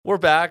We're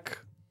back.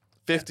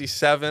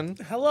 57.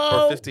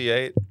 Hello. Or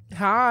 58.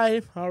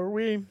 Hi. How are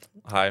we?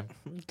 Hi.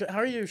 How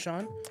are you,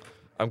 Sean?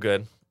 I'm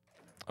good.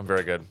 I'm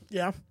very good.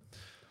 Yeah.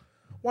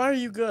 Why are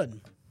you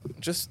good?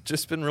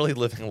 Just been really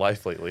living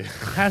life lately.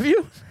 Have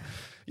you?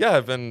 Yeah,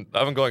 I've been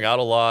going out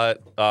a lot.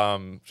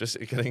 Just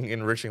getting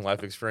enriching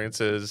life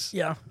experiences.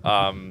 Yeah.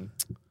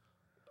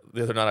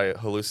 The other night I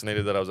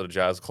hallucinated that I was at a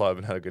jazz club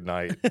and had a good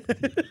night.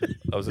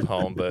 I was at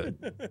home, but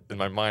in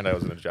my mind I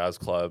was in a jazz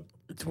club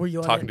Were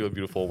you talking to a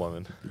beautiful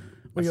woman.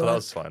 So that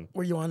was fun.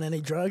 Were you on any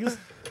drugs?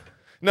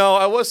 No,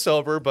 I was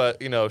sober,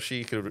 but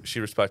she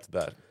respected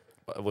that,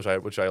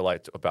 which I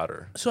liked about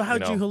her. So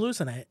how'd you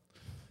hallucinate?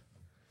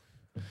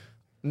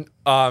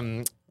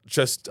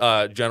 Just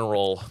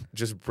general,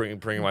 just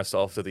bringing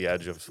myself to the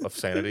edge of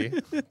sanity.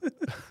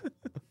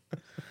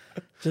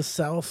 Just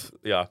self.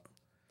 Yeah.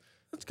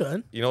 That's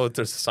good. You know,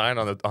 there's a sign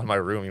on my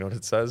room. You know what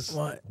it says?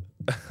 What?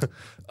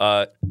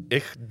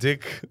 Ich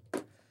dick.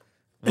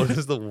 What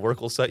is the work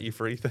will set you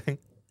free thing?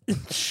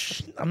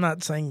 I'm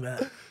not saying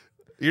that.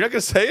 You're not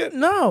gonna say it?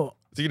 No.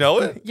 Do you know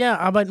it? Yeah,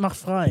 Arbeit macht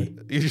frei.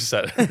 You just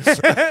said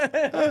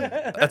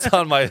it. That's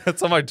on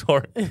my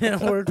door.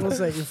 Yeah, work will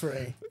set you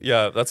free.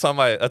 Yeah, that's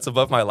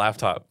above my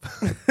laptop.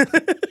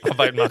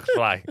 Arbeit macht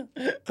frei.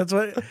 That's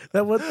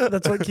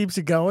what keeps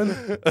you going.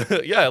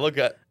 Yeah,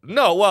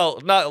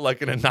 not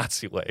like in a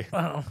Nazi way.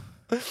 Oh.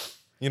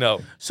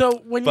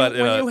 So when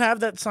you have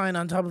that sign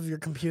on top of your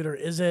computer,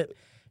 is it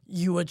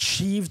you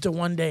achieve to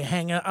one day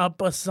hang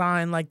up a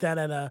sign like that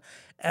at a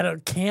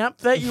camp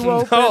that you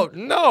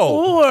open? No.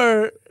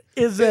 Or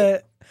is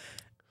it?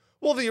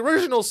 Well, the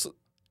originals,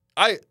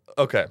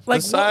 okay.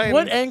 Like the sign,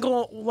 what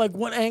angle? Like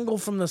what angle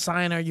from the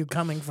sign are you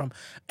coming from?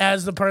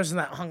 As the person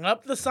that hung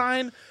up the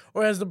sign,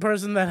 or as the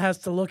person that has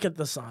to look at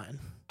the sign?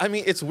 I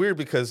mean, it's weird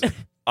because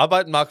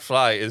Arbeit macht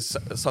frei is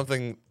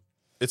something.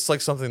 It's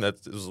like something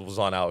that was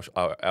on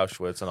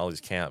Auschwitz and all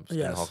these camps in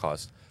the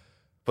Holocaust,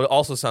 but it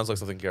also sounds like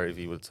something Gary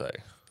Vee would say.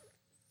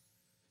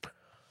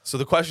 So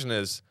the question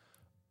is,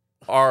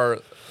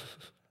 are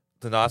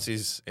the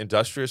Nazis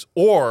industrious,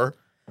 or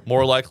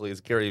more likely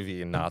is Gary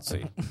Vee a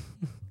Nazi?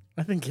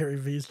 I think Gary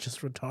Vee is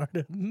just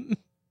retarded.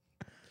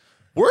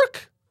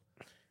 Work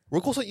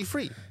will set you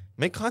free.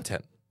 Make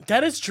content.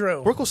 That is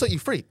true. Work will set you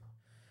free.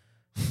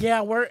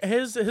 Yeah,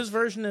 his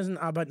version isn't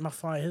Arbeit macht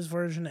frei. His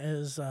version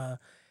is go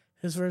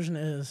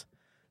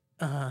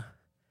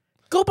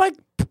buy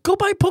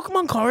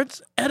Pokemon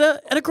cards at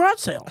a garage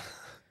sale.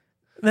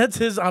 That's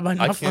his Arbeit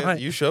macht frei.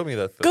 You showed me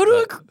that. Go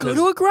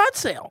to a garage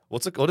sale.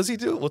 What does he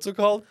do? What's it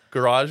called?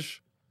 Garage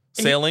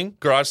sailing,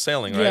 right?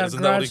 Yeah,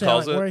 Isn't that what he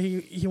calls it? Where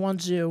he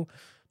wants you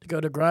to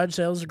go to garage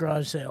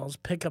sales,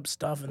 pick up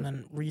stuff, and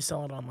then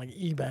resell it on like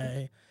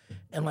eBay,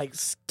 and like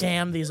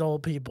scam these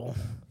old people.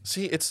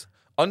 See, that's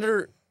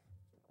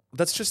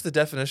just the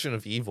definition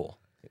of evil.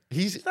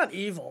 It's not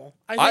evil.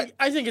 I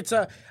think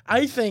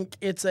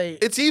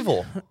it's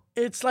evil.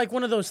 It's like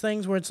one of those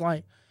things where it's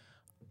like,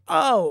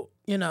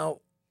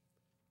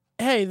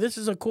 hey, this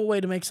is a cool way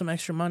to make some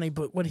extra money.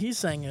 But what he's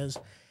saying is,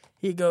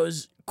 he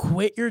goes,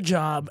 quit your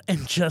job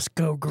and just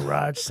go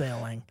garage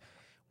sailing,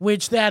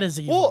 which that is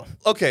evil. Well,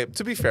 okay,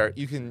 to be fair,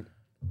 you can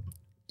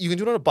do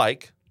it on a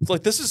bike. It's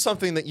like, this is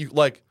something that you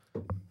like,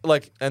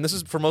 and this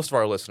is for most of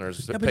our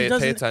listeners. Pay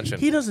attention.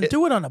 He doesn't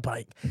do it on a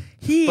bike.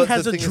 He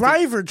has a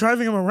driver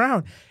driving him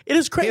around. It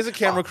is crazy. He has a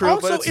camera crew.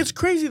 Also, it's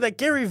crazy that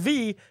Gary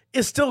Vee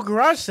is still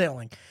garage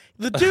sailing.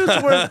 The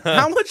dude's worth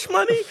how much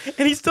money,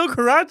 and he's still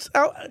garage.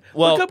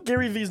 Look up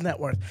Gary Vee's net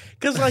worth,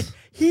 because like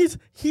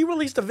he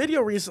released a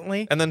video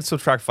recently, and then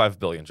subtract $5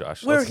 billion,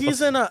 Josh. Where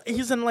he's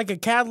in like a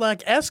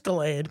Cadillac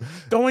Escalade,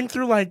 going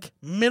through like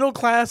middle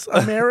class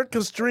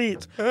America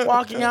streets,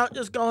 walking out,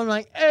 just going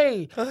like,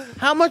 "Hey,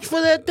 how much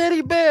for that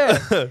teddy bear?"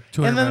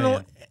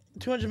 200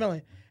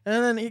 million.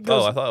 And then he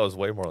goes, "Oh, I thought it was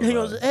way more." He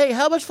goes, "Hey,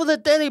 how much for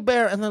that teddy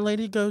bear?" And the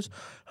lady goes,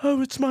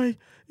 "Oh, it's my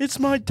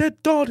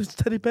dead daughter's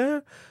teddy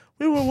bear.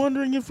 We were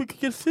wondering if we could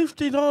get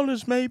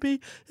 $50 maybe.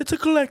 It's a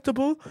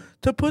collectible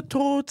to put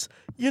towards,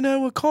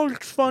 a college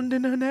fund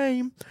in her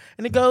name."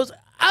 And he goes,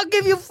 "I'll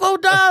give you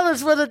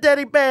 $4 for the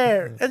teddy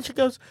bear." And she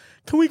goes,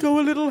 "Can we go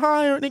a little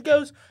higher?" And he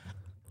goes,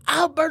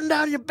 "I'll burn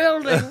down your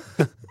building."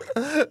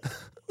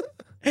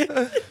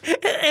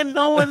 And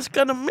no one's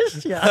going to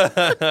miss you.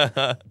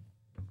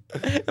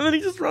 And then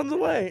he just runs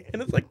away.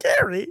 And it's like,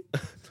 Gary.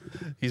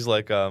 He's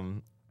like,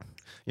 it'd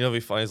be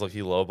funny. He's like,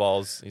 he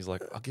lowballs. He's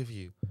like, I'll give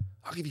you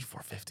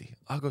 $450.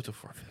 I'll go to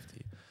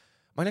 $450.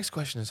 My next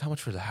question is, how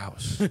much for the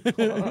house? She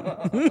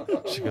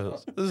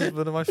goes, this has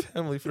been in my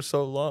family for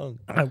so long.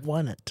 I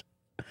want it.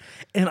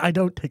 And I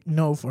don't take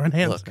no for an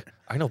answer. Look,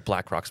 I know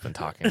BlackRock's been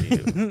talking to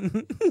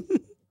you.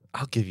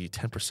 I'll give you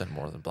 10%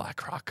 more than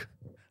BlackRock.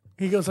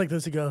 He goes like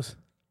this. He goes,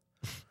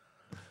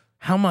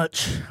 how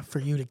much for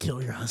you to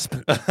kill your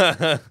husband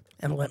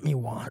and let me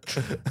watch?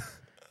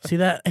 See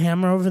that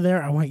hammer over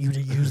there? I want you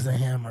to use the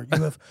hammer.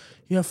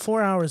 You have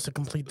 4 hours to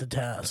complete the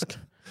task.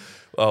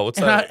 Oh, what's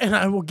that? And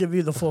I will give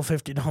you the full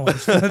 $50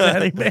 for the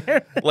teddy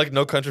bear. Like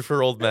No Country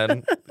for Old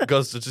Men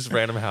goes to just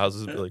random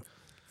houses and be like,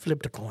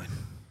 flipped a coin.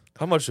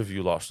 How much have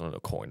you lost on a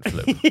coin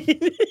flip?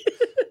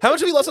 How much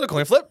have you lost on a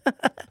coin flip?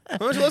 How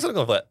much have you lost on a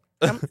coin flip?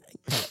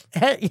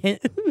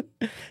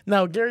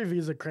 No, Gary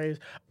Vee's a craze.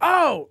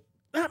 Oh,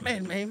 that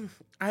made me.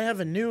 I have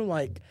a new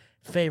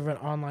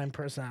favorite online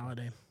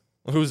personality.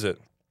 Who's it?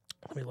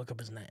 Let me look up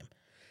his name.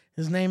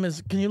 His name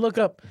is. Can you look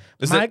up?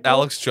 Is it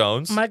Alex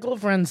Jones? Michael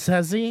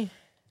Francesi.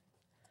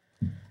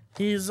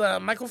 He's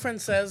Michael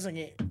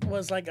Francesi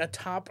was a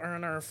top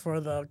earner for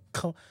the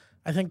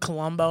I think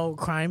Colombo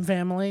crime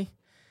family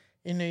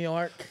in New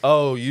York.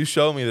 Oh, you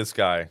show me this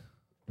guy.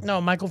 No,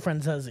 Michael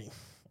Francesi.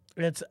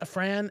 It's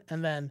Fran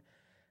and then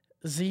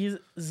ZZ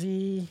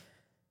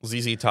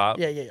Top.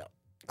 Yeah.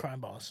 Crime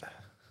boss.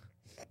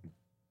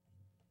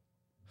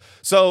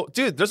 So,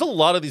 dude, there's a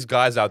lot of these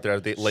guys out there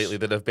lately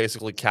that have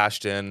basically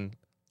cashed in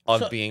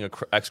on being an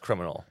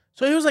ex-criminal.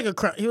 So he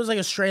was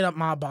a straight up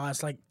mob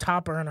boss,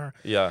 top earner.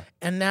 Yeah.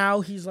 And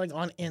now he's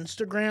on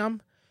Instagram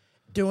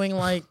doing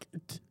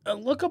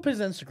look up his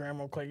Instagram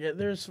real quick.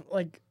 There's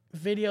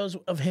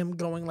videos of him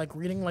going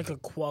reading a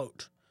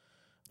quote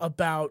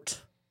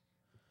about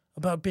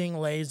being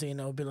lazy, and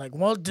it'll be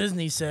Walt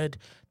Disney said,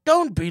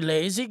 "Don't be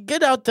lazy,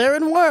 get out there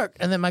and work."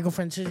 And then Michael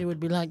Francesi would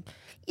be like,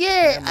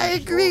 "Yeah, I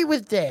agree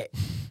with that.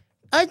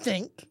 I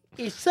think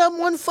if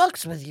someone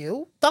fucks with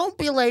you, don't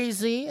be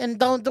lazy and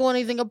don't do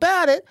anything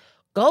about it.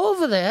 Go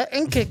over there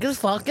and kick his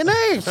fucking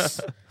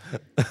ass."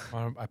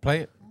 I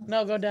play it.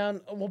 No, go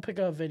down. We'll pick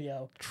a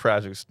video.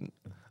 Tragic.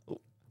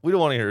 We don't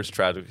want to hear his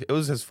tragic. It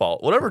was his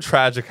fault. Whatever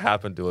tragic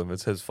happened to him,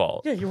 it's his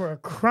fault. Yeah, you were a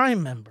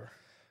crime member.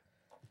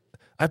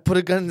 I put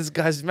a gun in this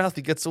guy's mouth.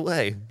 He gets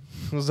away.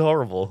 It was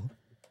horrible.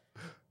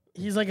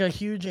 He's a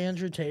huge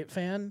Andrew Tate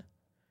fan.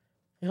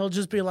 He'll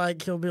be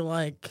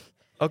like,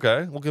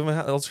 okay, we'll give him.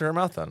 Let's hear him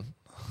out then.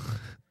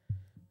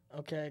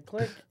 Okay,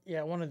 click.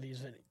 Yeah, one of these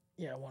videos.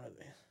 Yeah, one of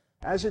these.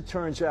 As it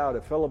turns out,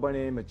 a fellow by the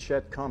name of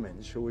Chet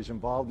Cummins, who was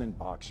involved in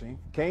boxing,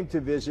 came to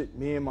visit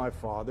me and my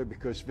father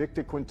because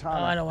Victor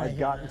Quintana had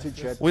gotten to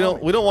Chet. We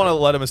don't want to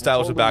let him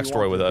establish a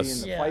backstory with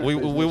us. Yeah. We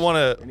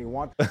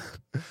want to.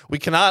 We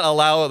cannot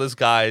allow this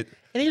guy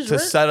to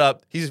set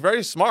up. He's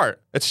very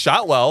smart. It's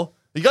shot well.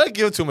 You got to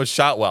give it to him. It's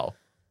shot well.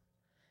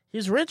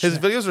 He's rich. His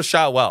videos are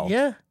shot well.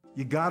 Yeah.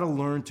 You got to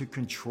learn to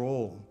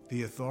control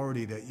the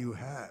authority that you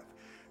have.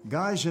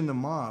 Guys in the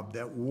mob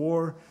that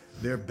wore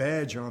their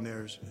badge on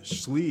their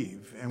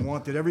sleeve and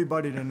wanted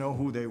everybody to know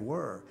who they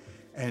were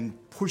and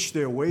pushed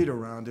their weight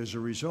around as a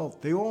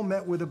result, they all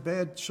met with a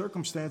bad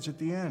circumstance at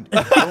the end. They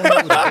all met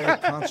with a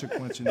bad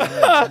consequence in the end.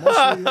 So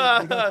mostly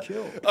they got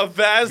killed. A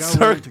bad circumstance. You got to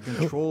learn to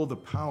control the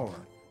power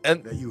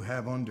that you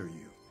have under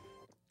you.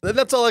 And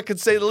that's all I can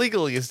say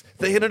legally is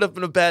they ended up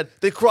in a bad.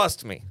 They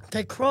crossed me.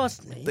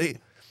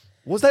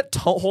 Was that?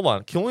 Hold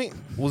on.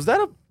 Was that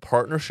a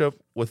partnership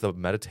with a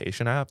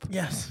meditation app?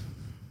 Yes.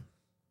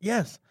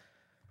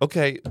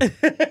 Okay.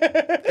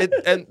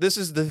 And this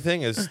is the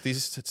thing is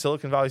these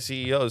Silicon Valley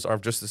CEOs are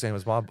just the same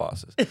as mob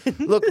bosses.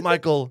 Look,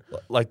 Michael,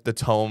 the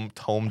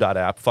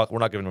Tome.app. Fuck, we're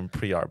not giving them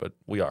PR, but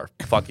we are.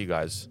 Fuck you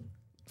guys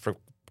for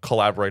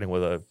collaborating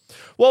with a.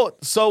 Well,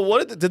 so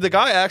what did the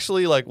guy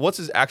actually what's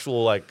his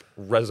actual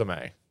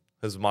resume?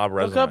 His mob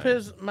resume. Look up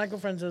his Michael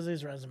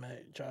Francesi's resume,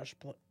 Josh.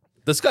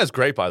 This guy's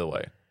great, by the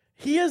way.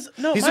 He is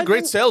no. He's a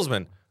great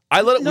salesman.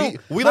 I let it. No,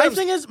 we my let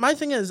thing is. My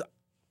thing is,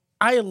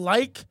 I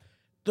like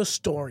the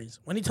stories.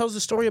 When he tells the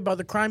story about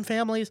the crime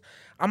families,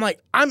 I'm like,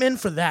 I'm in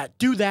for that.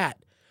 Do that.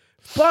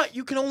 But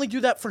you can only do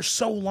that for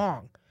so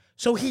long.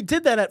 So he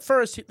did that at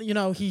first.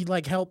 He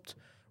helped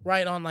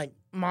write on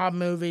mob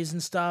movies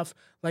and stuff.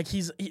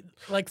 He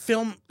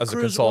film as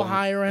crews will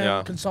hire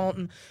him,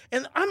 consultant,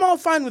 and I'm all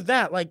fine with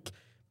that.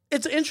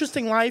 It's an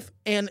interesting life,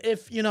 and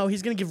if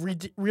he's gonna give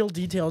real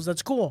details,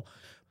 that's cool.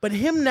 But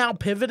him now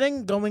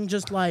pivoting, going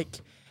just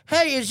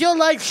hey, is your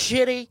life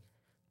shitty?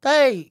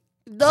 Hey,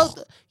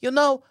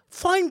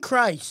 find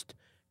Christ.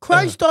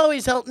 Christ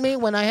always helped me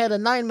when I had a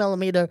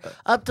 9mm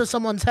up to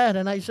someone's head,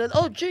 and I said,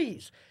 "Oh,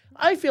 geez,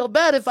 I feel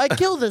bad if I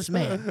kill this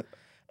man."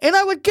 And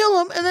I would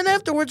kill him, and then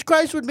afterwards,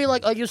 Christ would be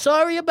like, "Are you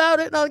sorry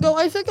about it?" And I'd go,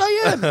 "I think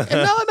I am." And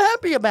now I'm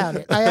happy about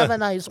it. I have a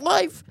nice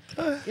wife.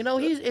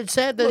 It's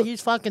sad that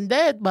he's fucking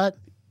dead, but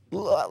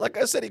like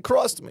I said, he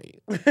crossed me.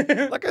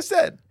 Like I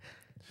said.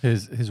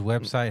 His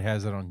website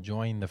has it on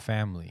Join the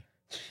Family.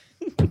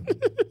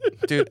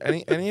 Dude,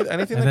 anything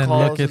and that then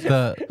calls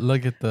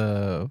look at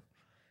the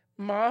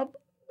mob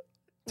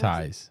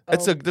ties.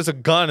 There's a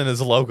gun in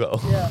his logo.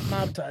 Yeah,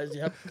 mob ties.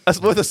 Yep.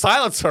 With a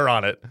silencer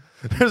on it.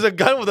 There's a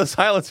gun with a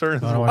silencer.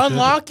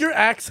 Unlock your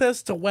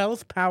access to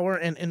wealth, power,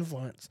 and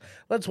influence.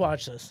 Let's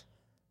watch this.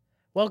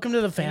 Welcome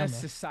to the family. In a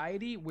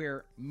society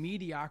where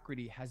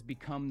mediocrity has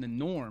become the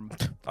norm,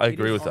 I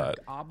agree with that.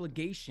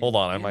 Obligation Hold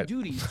on, and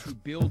duties to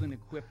build and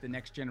equip the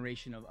next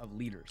generation of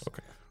leaders.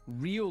 Okay.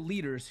 Real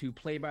leaders who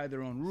play by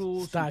their own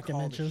rules, who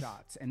call the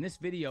shots. And this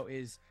video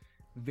is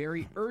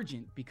very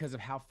urgent because of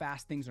how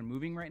fast things are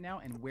moving right now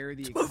and where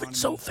the economy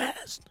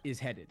is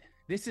headed.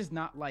 This is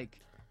not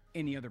like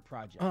any other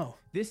project. Oh.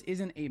 This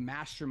isn't a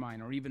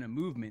mastermind or even a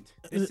movement.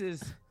 This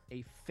is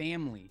a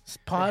family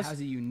that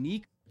has a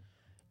unique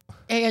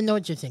Hey, I know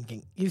what you're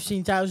thinking. You've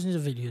seen thousands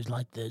of videos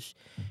like this.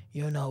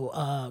 You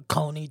know,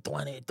 Coney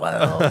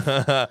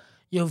 2012.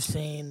 You've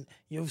seen,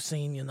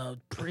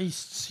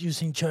 priests. You've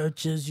seen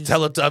churches.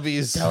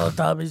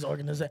 Teletubbies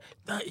organization.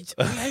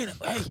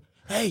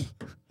 Hey,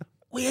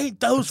 we ain't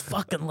those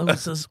fucking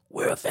losers.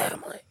 We're a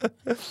family.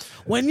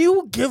 When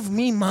you give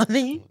me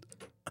money,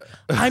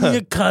 I'm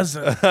your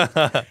cousin.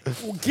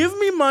 Give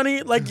me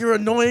money like your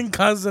annoying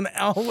cousin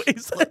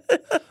always.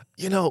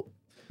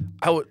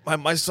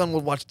 My son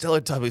would watch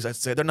Teletubbies. I'd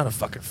say they're not a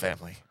fucking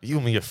family. You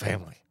and me are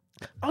family.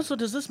 Also,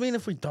 does this mean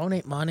if we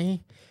donate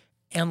money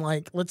and,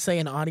 like, let's say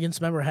an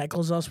audience member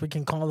heckles us, we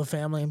can call the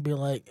family and be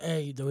like,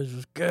 hey, there was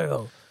this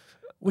girl.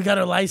 We got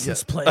her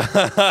license plate.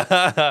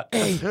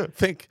 Hey.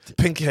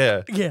 Pink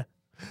hair. Yeah.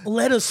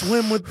 Let us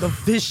swim with the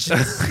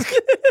fishes.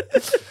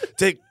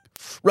 Take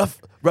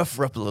rough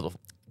her up a little.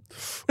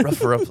 Rough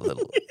her up a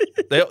little.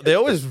 They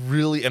always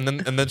really and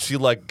then she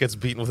like gets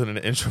beaten within an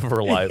inch of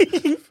her life.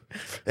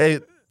 Hey,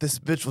 this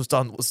bitch was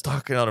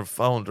talking on her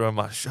phone during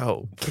my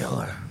show. Kill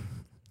her.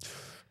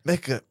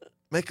 Make her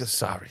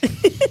sorry.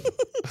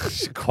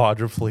 She's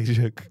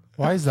quadriplegic.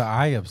 Why is the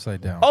eye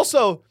upside down?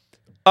 Also,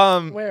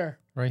 Where?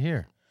 Right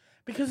here.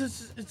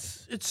 Because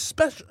it's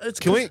special.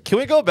 Can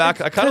we go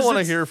back? I kind of want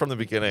to hear from the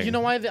beginning. You know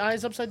why the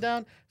eye's upside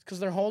down? It's because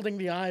they're holding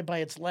the eye by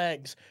its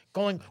legs,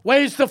 going,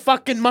 "Where's the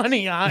fucking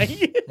money,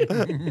 eye?"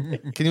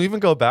 Can you even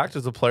go back?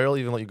 Does the player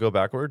even let you go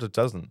backwards? It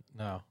doesn't.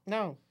 No,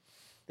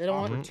 they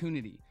don't want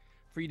opportunity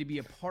for you to be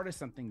a part of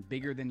something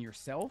bigger than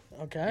yourself.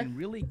 Okay, and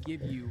really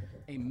give you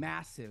a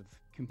massive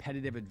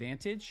competitive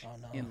advantage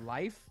in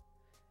life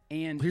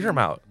and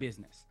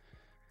business.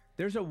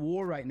 There's a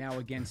war right now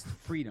against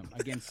freedom,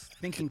 against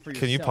thinking for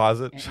yourself. Can you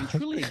pause it? And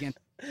truly against.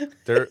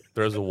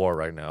 There's a war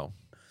right now.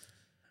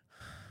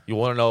 You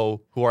want to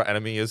know who our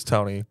enemy is,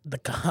 Tony? The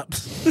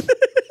cops.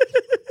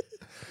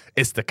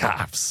 It's the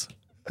cops.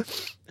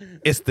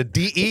 It's the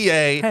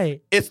DEA.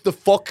 Hey. It's the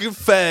fucking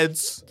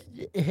feds.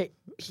 Hey,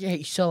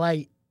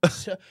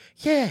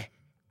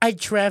 I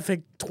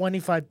trafficked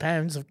 25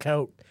 pounds of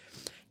coke.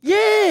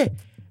 Yeah,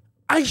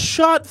 I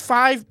shot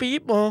 5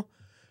 people.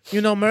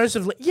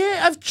 Mercifully.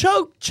 Yeah, I've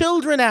choked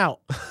children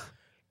out.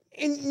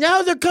 And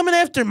now they're coming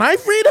after my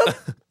freedom?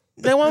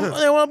 They want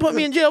to put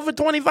me in jail for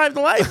 25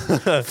 to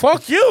life?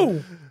 Fuck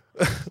you.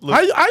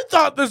 Look, I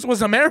thought this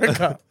was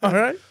America, all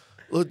right?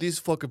 Look, these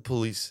fucking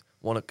police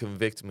want to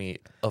convict me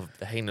of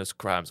heinous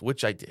crimes,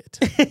 which I did.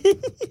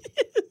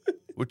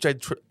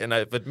 And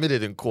I've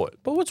admitted in court.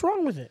 But what's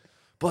wrong with it?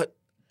 But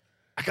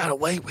I got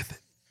away with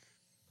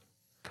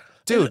it.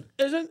 Dude.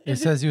 It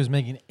says he was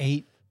making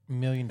 $8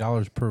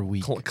 million per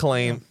week.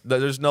 Claim that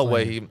there's no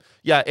way he.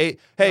 Yeah.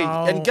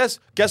 And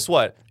guess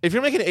what? If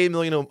you're making $8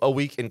 million a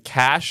week in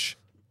cash,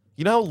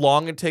 you know how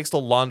long it takes to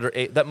launder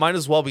that might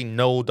as well be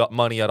no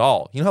money at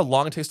all. You know how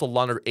long it takes to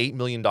launder $8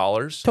 million?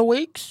 2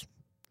 weeks.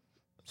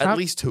 At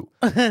least 2.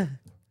 I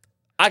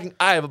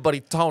have a buddy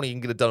Tony. You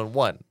can get it done in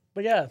 1.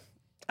 But yeah,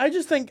 I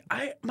just think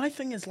my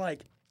thing is like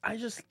I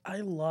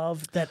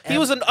love that he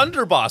was an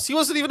underboss. He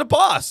wasn't even a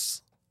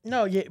boss.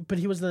 No, yeah, but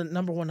he was the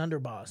number 1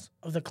 underboss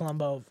of the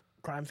Colombo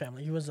crime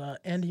family. He was what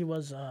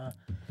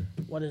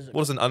is it?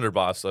 What is an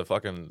underboss? A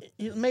fucking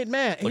he's made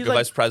man. Like a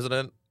vice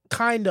president?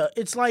 Kinda.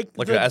 It's like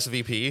an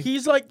SVP?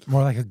 He's like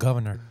more like a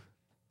governor.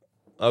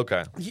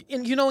 Okay.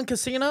 In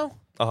Casino?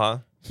 Uh-huh.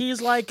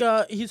 He's like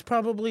he's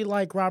probably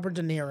like Robert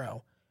De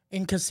Niro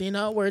in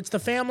Casino, where it's the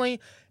family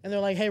and they're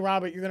like, "Hey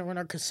Robert, you're gonna run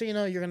our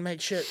casino, you're gonna make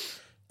sure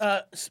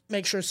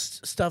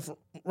stuff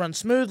runs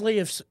smoothly.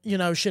 If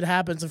shit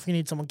happens, if you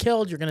need someone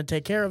killed, you're gonna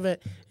take care of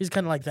it." He's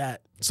kinda like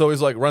that. So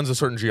he's like runs a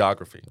certain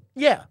geography.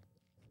 Yeah.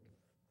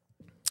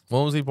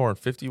 When was he born?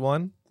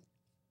 51?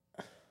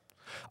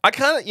 I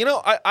kind of,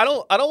 I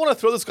don't want to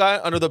throw this guy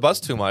under the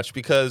bus too much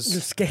because you're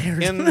scared.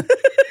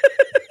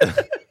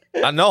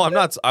 No, I'm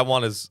not. I'd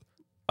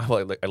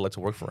like to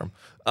work for him.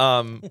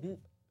 I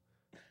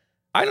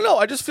don't know.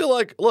 I just feel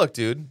like, look,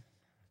 dude,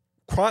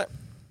 crime.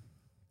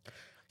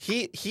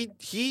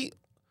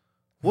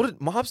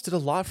 Mobs did a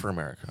lot for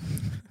America.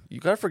 You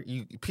gotta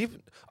people.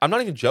 I'm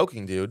not even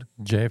joking, dude.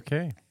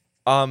 JFK.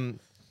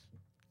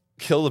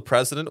 Kill the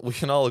president. We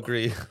can all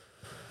agree.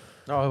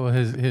 Oh, well,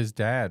 his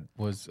dad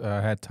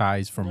had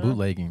ties from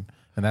bootlegging,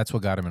 and that's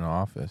what got him in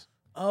office.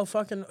 Oh,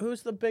 fucking,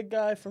 who's the big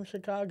guy from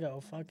Chicago?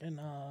 Fucking,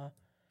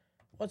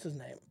 what's his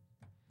name?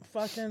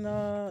 Fucking,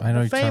 I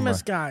know the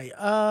famous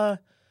guy.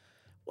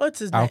 What's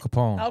his name? Al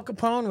Capone. Al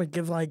Capone would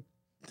give, like,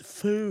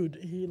 food.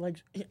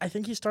 I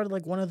think he started,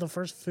 like, one of the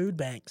first food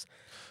banks.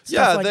 They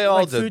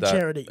all did food that.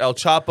 Charity. El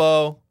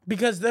Chapo.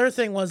 Because their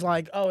thing was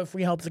like, oh, if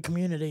we help the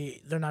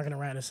community, they're not going to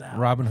rat us out.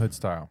 Robin Hood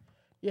style.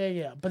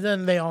 Yeah. But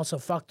then they also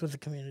fucked with the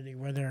community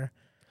where they're...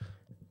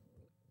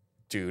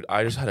 Dude,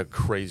 I just had a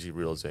crazy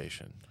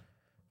realization.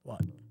 What?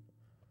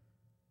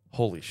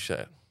 Holy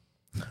shit.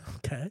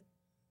 Okay.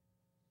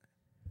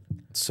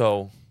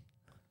 So,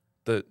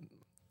 the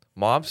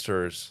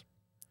mobsters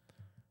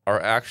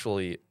are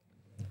actually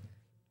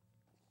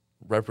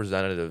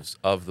representatives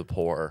of the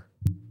poor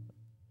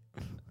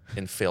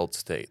in failed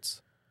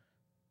states.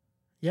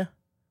 Yeah.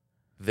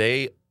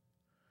 They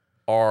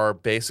are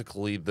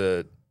basically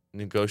the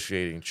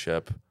negotiating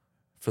chip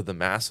for the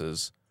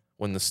masses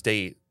when the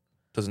state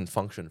doesn't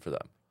function for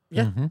them.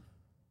 Yeah.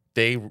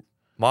 Mm-hmm.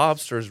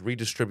 Mobsters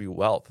redistribute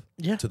wealth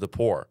to the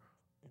poor.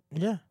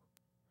 Yeah.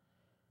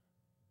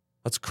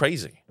 That's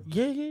crazy.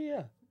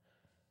 Yeah.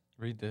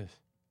 Read this.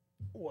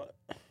 What?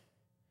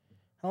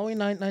 Halloween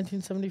night,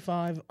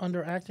 1975,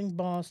 under acting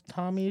boss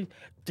Tommy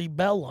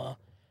DiBella,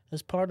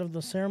 as part of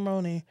the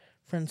ceremony,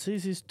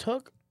 Francis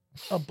took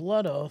a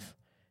blood oath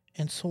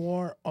and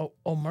swore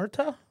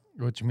omerta,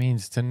 which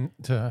means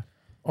to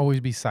always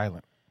be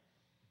silent.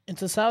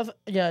 It's a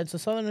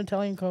Southern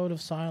Italian code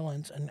of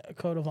silence and a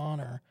code of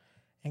honor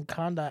and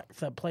conduct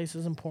that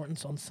places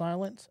importance on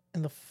silence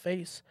in the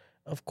face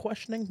of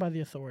questioning by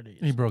the authorities.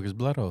 He broke his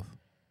blood oath.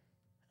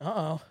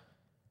 Uh-oh.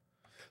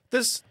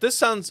 This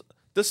sounds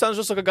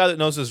just like a guy that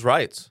knows his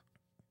rights.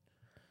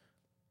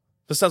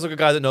 This sounds like a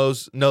guy that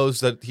knows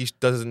that he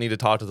doesn't need to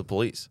talk to the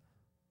police.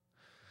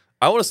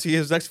 I want to see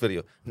his next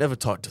video. Never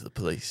talk to the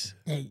police.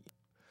 Hey.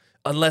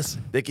 Unless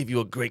they give you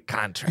a great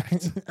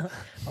contract.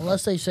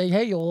 Unless they say,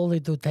 hey, you'll only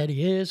do 10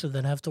 years, and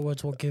then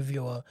afterwards we'll give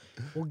you a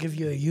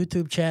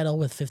YouTube channel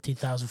with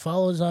 50,000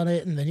 followers on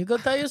it, and then you go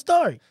tell your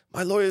story.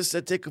 My lawyer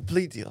said take a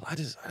plea deal. I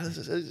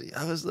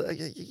was like,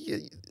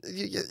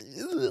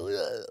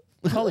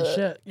 holy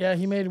shit. Yeah,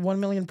 he made $1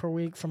 million per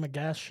week from a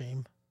gas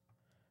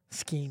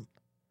scheme.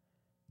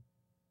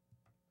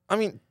 I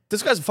mean,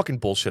 this guy's a fucking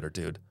bullshitter,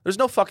 dude. There's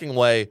no fucking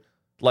way.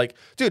 Like,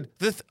 dude,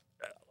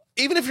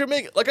 even if you're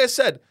making, like I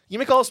said, you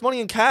make all this money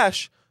in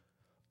cash,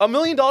 $1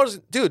 million,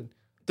 dude,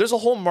 there's a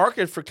whole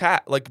market for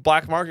like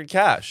black market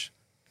cash.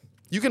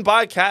 You can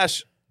buy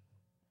cash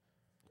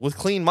with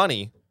clean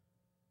money.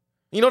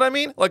 You know what I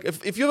mean? Like,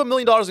 if you have $1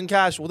 million in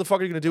cash, what the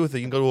fuck are you going to do with it?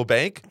 You can go to a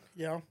bank?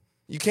 Yeah.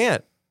 You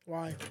can't.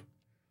 Why?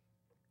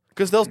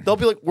 Because they'll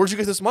be like, where'd you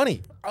get this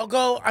money?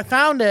 I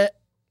found it.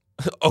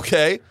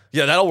 Okay.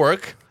 Yeah, that'll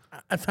work.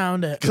 I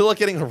found it. Good luck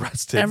getting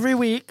arrested. Every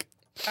week.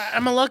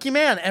 I'm a lucky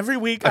man. Every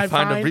week I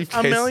find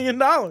 $1 million.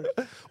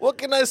 What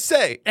can I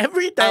say?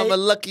 Every day. I'm a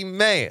lucky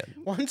man.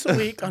 Once a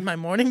week on my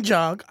morning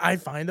jog, I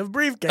find a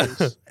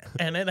briefcase,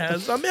 and it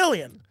has $1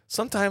 million.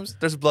 Sometimes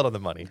there's blood on the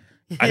money.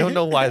 I don't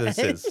know why this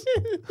is.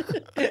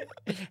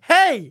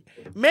 Hey,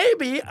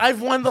 maybe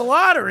I've won the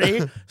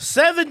lottery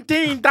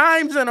 17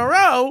 times in a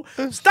row.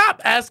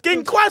 Stop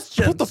asking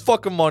questions. Put the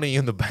fucking money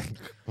in the bank.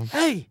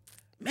 Hey,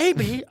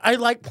 maybe I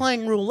like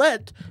playing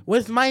roulette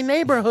with my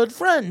neighborhood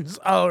friends.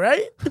 All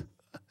right.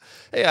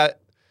 Hey,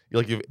 you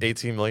have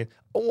 18 million.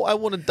 Oh, I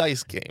won a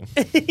dice game.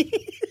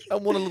 I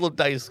won a little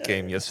dice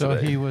game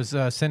yesterday. So he was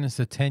sentenced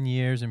to 10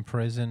 years in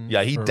prison.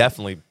 Yeah, he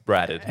definitely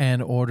bratted.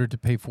 And ordered to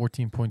pay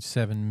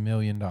 $14.7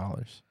 million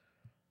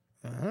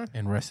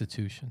in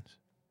restitutions.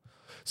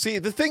 See,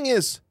 the thing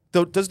is,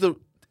 though,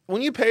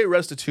 when you pay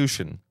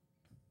restitution,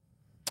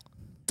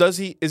 is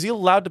he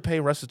allowed to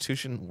pay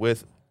restitution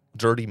with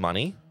dirty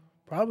money?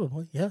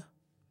 Probably, yeah.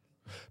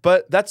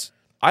 But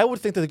I would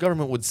think that the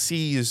government would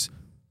seize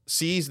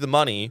the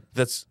money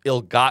that's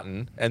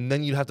ill-gotten, and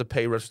then you'd have to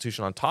pay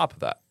restitution on top of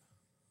that.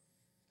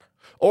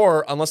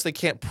 Or unless they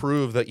can't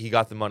prove that he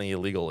got the money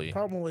illegally.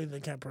 Probably they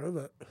can't prove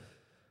it.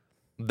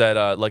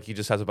 That like he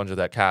just has a bunch of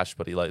that cash,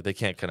 but they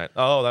can't connect.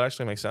 Oh, that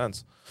actually makes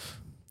sense.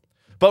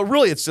 But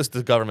really, it's just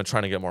the government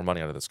trying to get more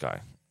money out of this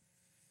guy.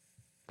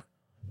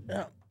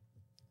 Yeah.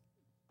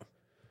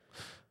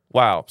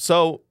 Wow.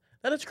 So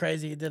that is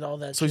crazy. He did all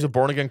that. So he's a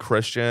born-again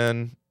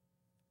Christian.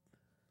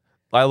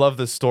 I love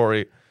this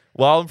story.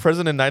 While in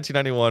prison in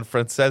 1991,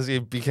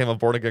 Francesi became a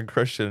born-again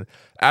Christian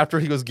after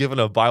he was given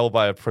a Bible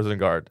by a prison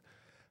guard.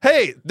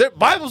 Hey,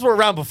 Bibles were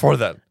around before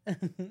then.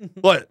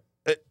 What?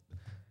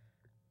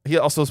 He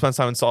also spent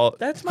time in Saul.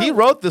 He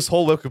wrote this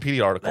whole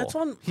Wikipedia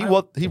article.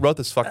 He wrote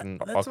this fucking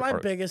article. That's my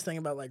biggest thing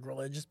about like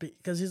religious,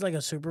 because he's like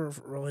a super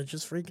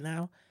religious freak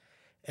now.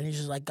 And he's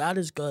just like, God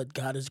is good.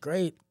 God is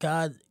great.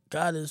 God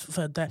is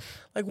fantastic.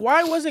 Like,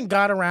 why wasn't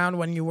God around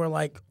when you were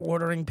like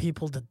ordering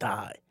people to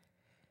die?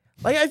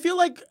 Like, I feel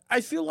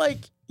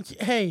like,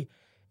 hey,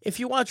 if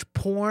you watch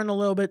porn a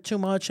little bit too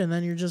much and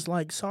then you're just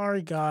like,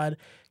 sorry, God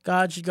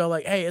should go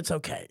like, hey, it's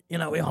okay. You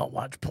know, we all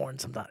watch porn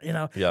sometimes, you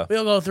know? Yeah. We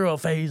all go through a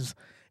phase.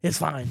 It's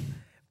fine.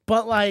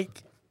 But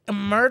like a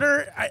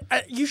murder,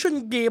 you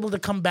shouldn't be able to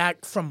come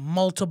back from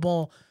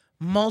multiple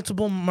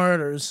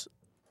murders.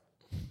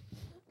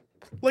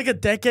 Like a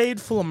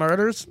decade full of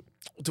murders.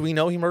 Do we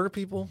know he murdered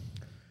people?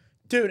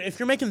 Dude, if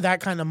you're making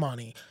that kind of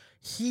money,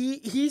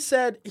 he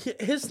said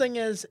his thing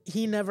is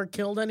he never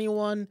killed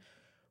anyone,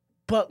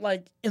 but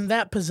like in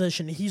that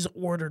position, he's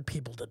ordered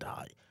people to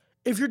die.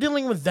 If you're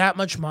dealing with that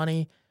much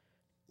money,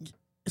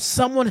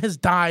 someone has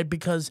died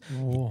because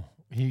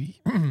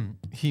he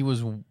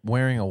was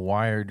wearing a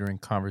wire during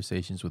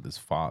conversations with his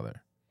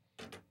father.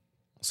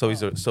 So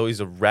he's a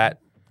rat.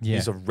 Yeah.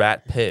 He's a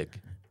rat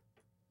pig.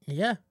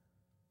 Yeah.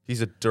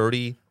 He's a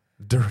dirty,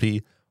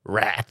 dirty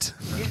rat.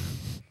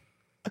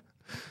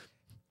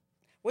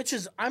 Which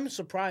is, I'm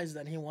surprised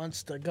that he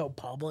wants to go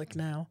public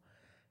now.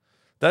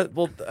 Does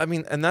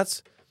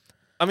the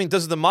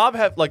mob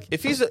have like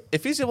if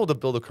he's able to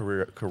build a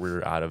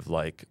career out of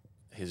like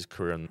his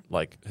career and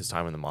like his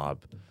time in the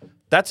mob.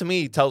 That to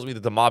me tells me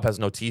that the mob has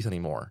no teeth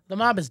anymore. The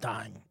mob is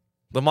dying.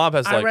 The mob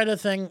has. I read a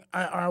thing.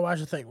 I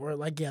watched a thing where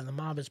like the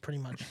mob is pretty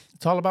much.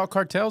 It's all about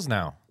cartels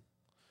now.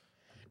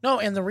 No,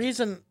 and the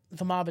reason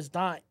the mob is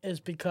dying is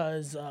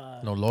because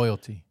no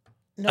loyalty.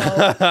 No,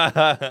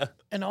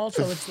 and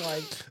also it's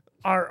like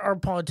our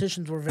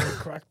politicians were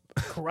very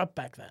corrupt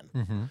back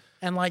then,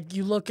 and like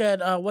you look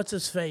at what's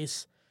his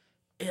face,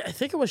 I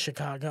think it was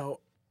Chicago.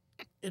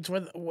 It's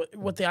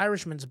what the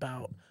Irishman's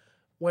about,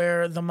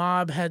 where the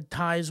mob had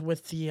ties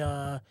with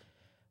the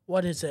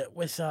what is it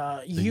with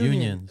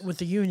unions with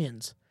the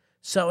unions.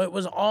 So it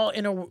was all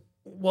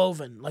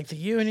interwoven. Like the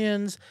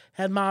unions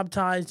had mob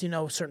ties. You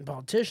know, certain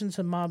politicians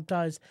had mob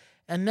ties.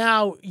 And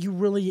now you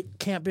really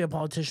can't be a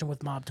politician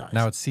with mob ties.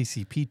 Now it's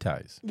CCP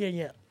ties.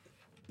 Yeah.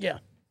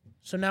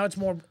 So now it's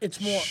more.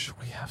 Shh,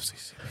 we have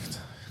CCP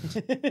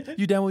ties.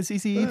 You down with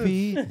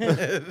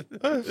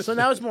CCP? So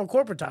now it's more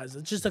corporatized.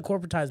 It's just a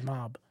corporatized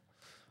mob.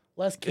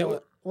 Less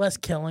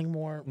killing,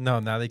 more. No,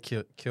 now they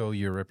kill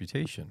your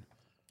reputation.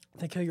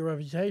 They kill your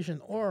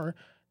reputation, or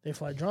they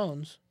fly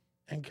drones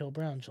and kill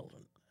brown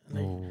children.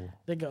 And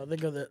they go.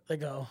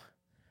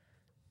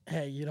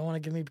 Hey, you don't want to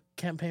give me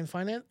campaign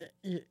finance?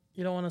 You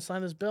don't want to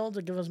sign this bill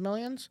to give us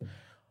millions?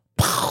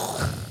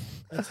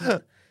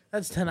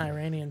 That's 10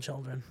 Iranian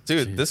children.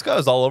 Dude, Jeez. This guy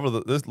is all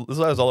over this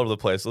guy is all over the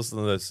place. Listen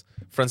to this.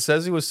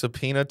 Francesi was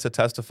subpoenaed to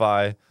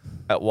testify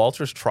at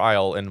Walters'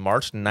 trial in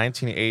March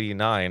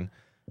 1989,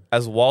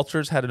 as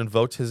Walters had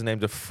invoked his name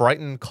to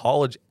frighten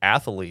college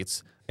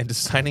athletes into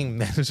signing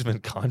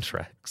management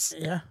contracts.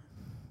 Yeah.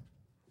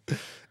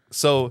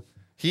 So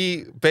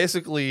he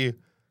basically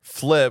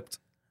flipped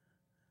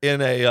in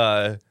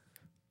an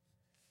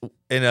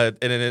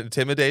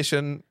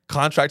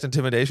contract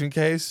intimidation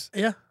case.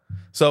 Yeah.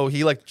 So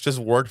he like just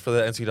worked for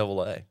the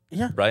NCAA.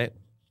 Yeah. Right?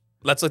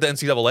 That's like the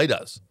NCAA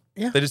does.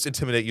 Yeah. They just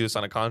intimidate you to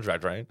sign a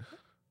contract, right?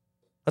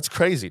 That's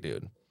crazy,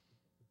 dude.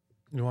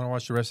 You want to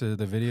watch the rest of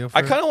the video?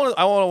 I kind of want to.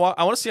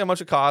 I want to see how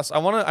much it costs. I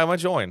might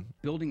join.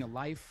 Building a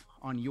life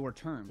on your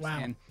terms. Wow.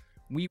 And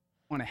we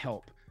want to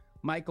help.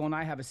 Michael and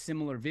I have a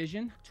similar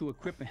vision to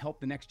equip and help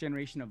the next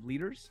generation of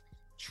leaders.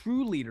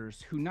 True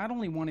leaders who not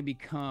only want to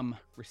become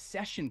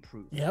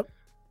recession-proof,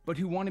 but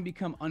who want to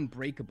become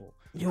unbreakable.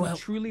 Who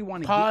truly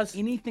want to get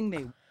anything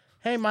they.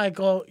 Hey,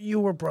 Michael, you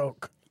were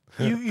broke.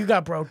 You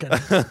got broken.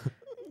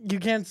 You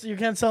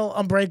can't sell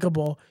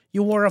Unbreakable.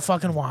 You wore a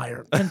fucking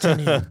wire.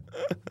 Continue.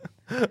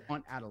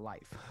 Want out of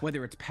life,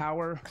 whether it's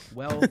power,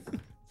 wealth,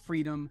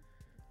 freedom,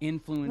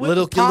 influence.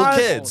 Little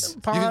kids.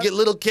 You can get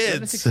little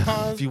kids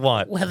if you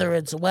want. Whether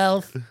it's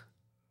wealth,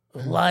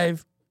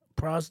 life,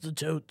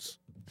 prostitutes.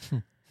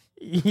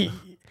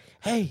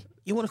 Hey,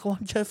 you want to go on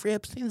Jeffrey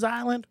Epstein's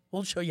island?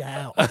 We'll show you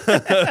how.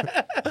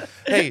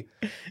 Hey,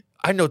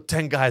 I know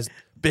 10 guys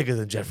bigger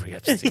than Jeffrey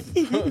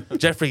Epstein.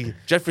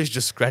 Jeffrey's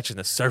just scratching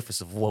the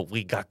surface of what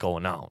we got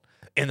going on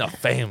in the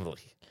family.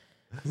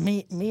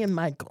 Me and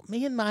Michael,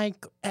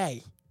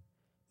 hey,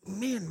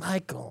 me and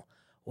Michael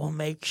will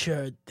make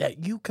sure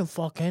that you can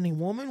fuck any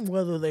woman,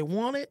 whether they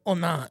want it or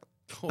not.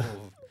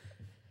 Oh.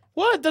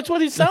 What? That's what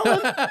he's selling?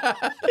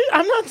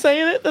 I'm not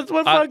saying it. That's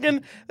what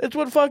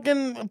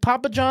fucking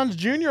Papa John's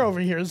Jr. over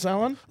here is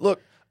selling. Look,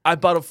 I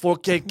bought a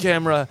 4K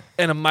camera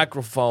and a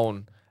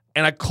microphone,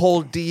 and I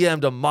cold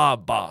DM'd a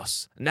mob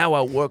boss. Now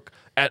I work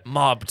at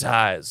Mob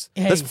Ties.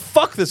 Hey. Let's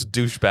fuck this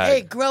douchebag.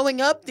 Hey, growing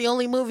up, the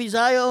only movies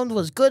I owned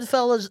was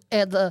Goodfellas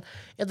and the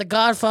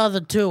Godfather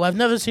 2. I've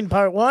never seen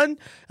part 1.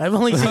 I've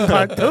only seen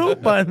part 2,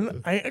 but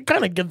I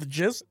kind of get the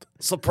gist.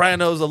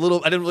 Sopranos, I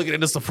didn't really get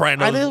into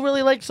Sopranos. I didn't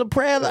really like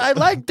Sopranos. I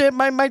liked it.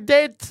 My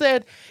dad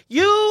said,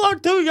 "You are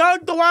too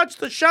young to watch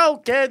the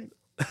show, kid.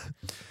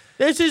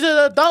 This is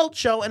an adult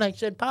show." And I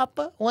said,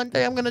 "Papa, one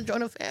day I'm going to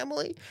join a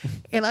family,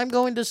 and I'm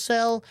going to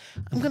sell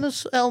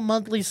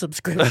monthly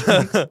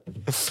subscriptions."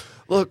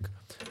 Look,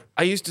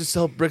 I used to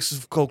sell bricks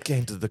of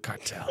cocaine to the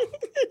cartel.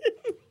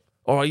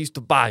 Or I used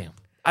to buy them.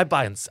 I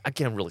buy them. I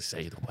can't really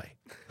say either way.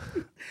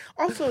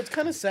 Also, it's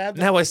kind of sad.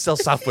 Now I sell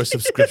software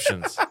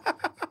subscriptions.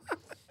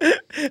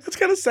 It's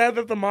kind of sad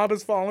that the mob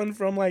has fallen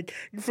from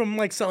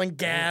selling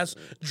gas,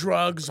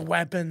 drugs,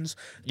 weapons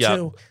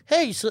to,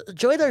 hey, so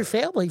join our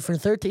family for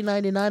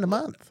 $13.99 a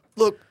month.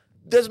 Look,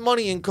 there's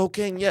money in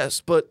cocaine,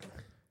 yes, but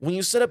when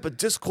you set up a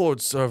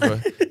Discord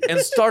server and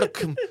start a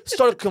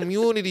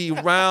community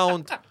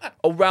around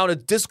a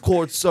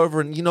Discord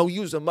server and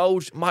use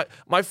emoji.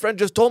 My friend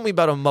just told me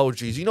about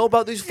emojis. You know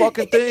about these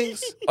fucking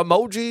things?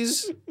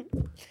 Emojis?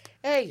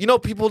 Hey.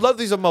 People love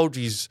these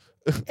emojis.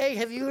 Hey,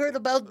 have you heard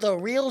about the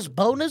Reels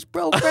bonus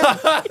program?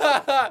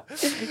 Have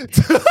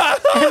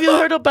you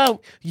heard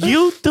about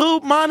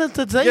YouTube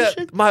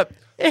monetization? Yeah,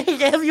 Hey,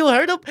 have you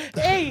heard of?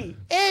 Hey,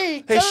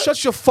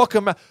 shut your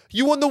fucking mouth.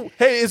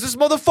 Is this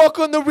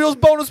motherfucker in the Reels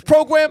bonus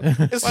program?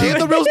 Is he in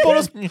the Reels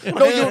bonus?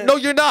 No,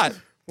 you're not.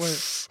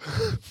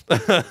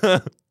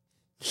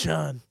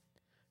 Sean,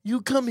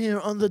 you come here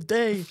on the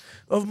day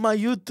of my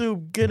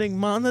YouTube getting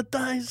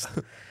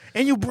monetized,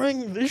 and you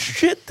bring this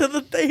shit to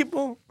the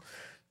table.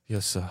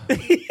 Yes, sir.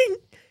 I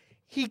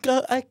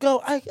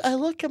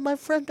look at my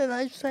friend and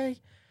I say,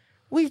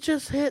 we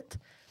just hit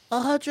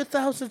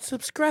 100,000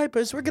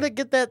 subscribers. We're gonna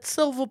get that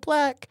silver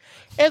plaque."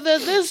 And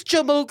then this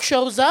jamook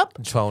shows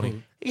up.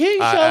 Tony.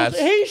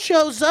 He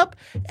shows up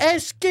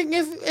asking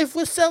if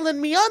we're selling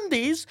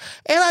MeUndies,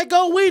 and I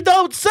go, "We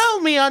don't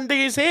sell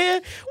MeUndies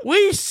here.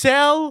 We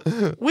sell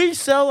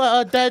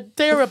that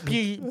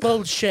therapy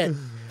bullshit.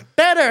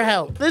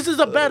 BetterHelp. This is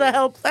a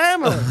BetterHelp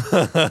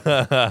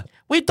family.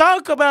 We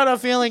talk about our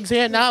feelings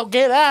here. Now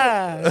get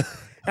out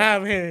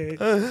of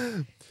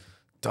here."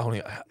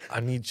 Tony, I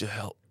need your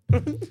help.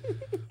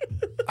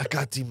 I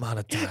got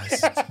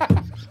demonetized.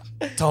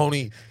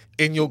 Tony,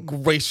 in your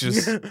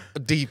gracious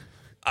deep,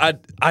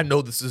 I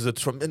know this is a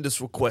tremendous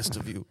request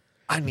of you.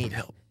 I need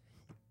help.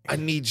 I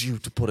need you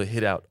to put a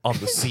hit out on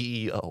the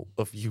CEO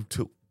of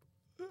YouTube.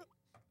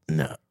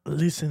 No,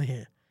 listen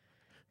here.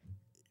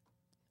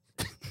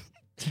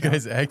 You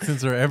guys'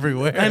 accents are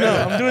everywhere. I know,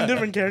 I'm doing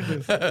different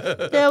characters.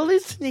 Now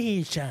listen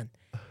here, Sean.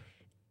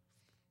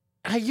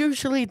 I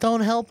usually don't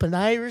help an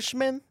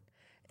Irishman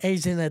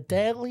as an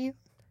Italian.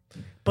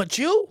 But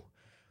you,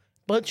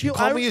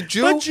 Call me a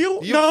Jew? But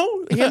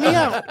no, hear me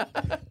out.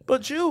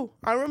 But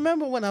I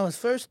remember when I was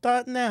first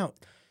starting out,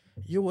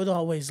 you would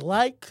always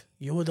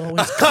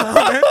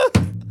comment.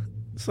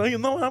 So you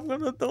know what I'm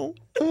gonna do?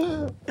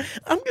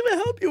 I'm gonna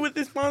help you with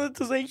this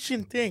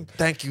monetization thing.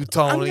 Thank you,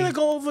 Tony. I'm gonna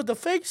go over to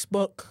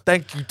Facebook.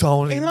 Thank you,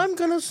 Tony. And I'm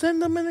gonna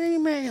send them an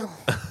email.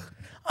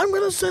 I'm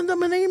gonna send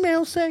them an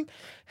email saying,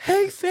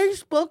 "Hey,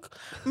 Facebook,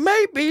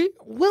 maybe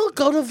we'll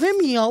go to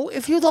Vimeo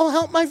if you don't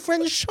help my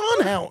friend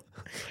Sean out,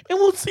 and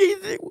we'll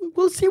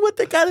see what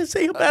they gotta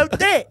say about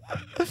that."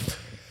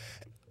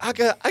 I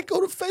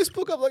go to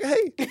Facebook. I'm like,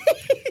 hey.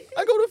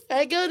 I go to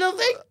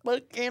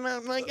Facebook, and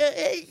I'm like,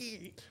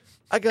 hey.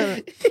 I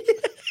gotta.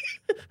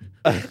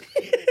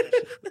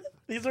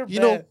 These are bad. You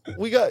know,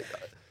 we got.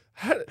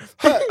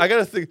 I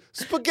gotta think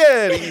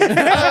spaghetti.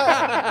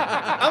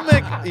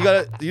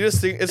 You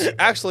just think it's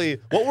actually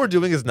what we're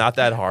doing is not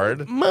that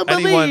hard.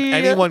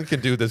 Anyone can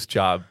do this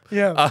job.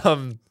 Yeah.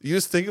 You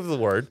just think of the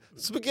word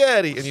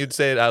spaghetti and you'd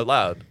say it out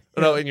loud.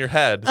 No, in your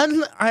head.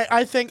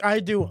 I think I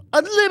do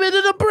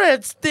unlimited of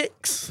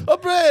breadsticks. A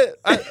bread.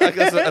 I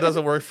guess that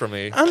doesn't work for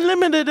me.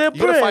 Unlimited of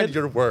bread. You gotta find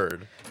your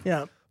word.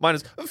 Yeah. Mine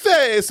is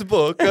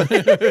Facebook.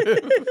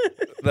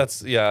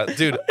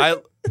 Dude.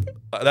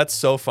 That's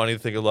so funny to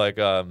think of. Like,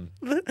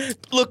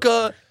 look,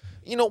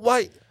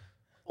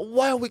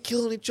 why are we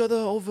killing each other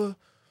over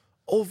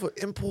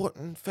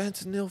importing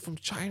fentanyl from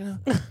China?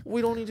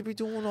 We don't need to be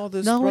doing all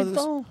this, no, brothers. We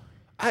don't.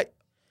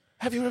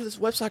 Have you heard of this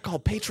website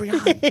called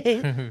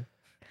Patreon?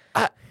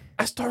 I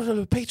started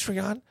a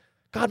Patreon.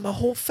 God, my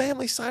whole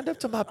family signed up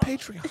to my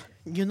Patreon.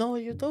 You know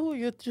what you do?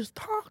 You just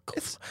talk.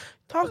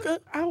 Talk an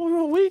hour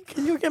a week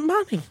and you get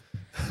money.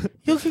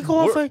 You can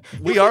go off.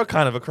 We are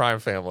kind of a crime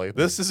family.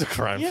 This is a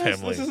crime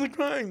family. This is a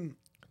crime.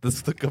 This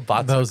is the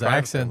Kabatsu Those crime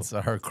accents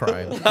are a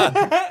crime.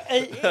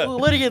 Hey,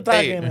 what are you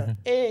talking about?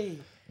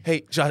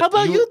 Hey, John. How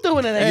about you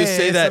doing it? You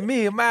say that. It's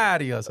me,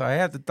 Mario, so I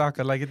have to talk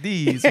like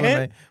this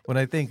when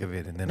I think of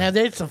it. And then now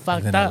that's a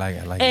fucked up.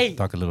 I like to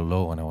talk a little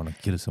low, and I want to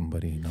kill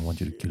somebody, and I want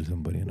you to kill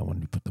somebody, and I want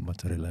you to put the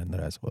mozzarella in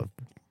there as well,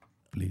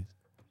 please.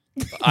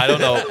 I don't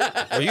know.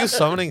 Are you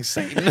summoning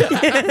Satan?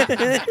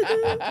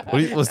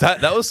 Was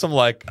that was some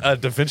like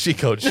Da Vinci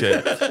Code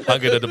shit?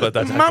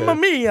 Mamma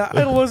mia!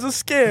 I was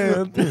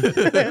scared.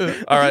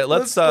 All right,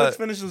 let's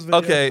finish this video.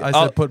 Okay, I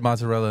said put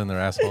mozzarella in their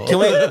asshole. Can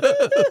we?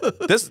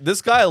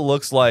 This guy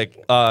looks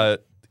like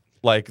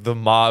the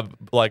mob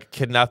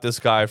kidnapped this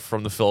guy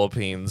from the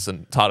Philippines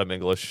and taught him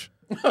English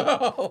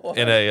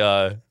in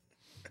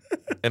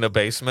a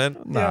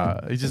basement.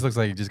 Nah, he just looks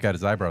like he just got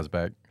his eyebrows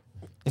back.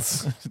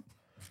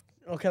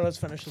 Okay, let's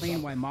finish this.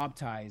 Explain why Mob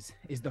Ties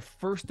is the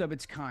first of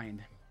its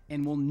kind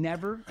and will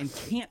never and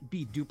can't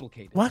be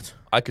duplicated. What?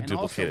 I could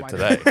duplicate it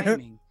today. The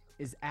timing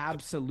is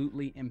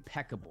absolutely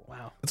impeccable.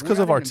 Wow. It's because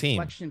of our team.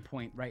 We're at an inflection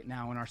point right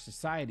now in our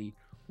society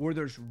where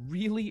there's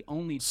really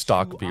only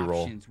stock two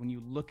B-roll options when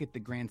you look at the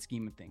grand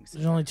scheme of things.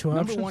 There's only two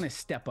options? Number one is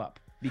step up,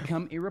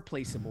 become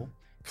irreplaceable.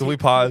 Can we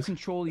pause?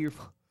 Control your.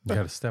 You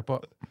got to step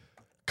up.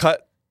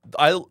 Cut.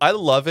 I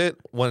love it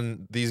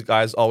when these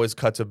guys always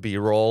cut to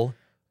B-roll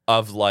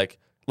of like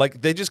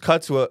they just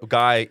cut to a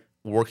guy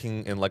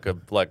working in like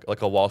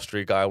a Wall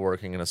Street guy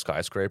working in a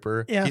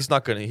skyscraper. Yeah. He's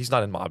not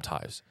in Mob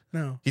Ties.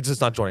 No. He's just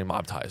not joining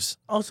Mob Ties.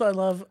 Also, I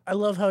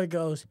love how it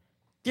goes.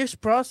 This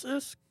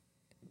process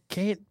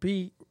can't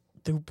be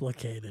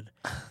duplicated.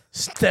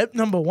 Step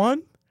number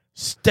one,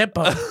 step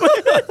up.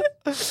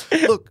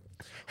 Look,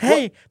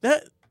 hey,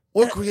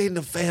 we're creating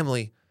a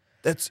family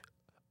that's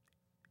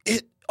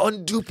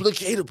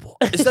unduplicatable.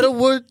 Is that a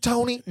word,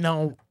 Tony?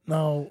 No.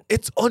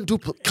 It's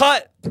unduplicable.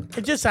 Cut.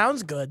 It just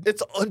sounds good.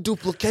 It's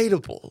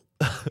unduplicatable.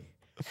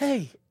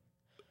 Hey,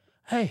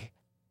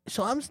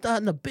 so I'm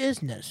starting a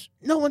business.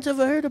 No one's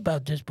ever heard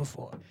about this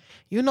before.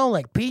 You know,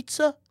 like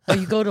pizza? How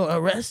you go to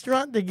a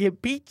restaurant to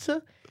get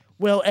pizza?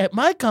 Well, at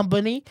my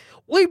company,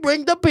 we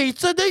bring the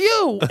pizza to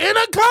you in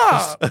a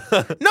car.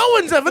 No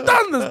one's ever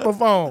done this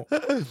before.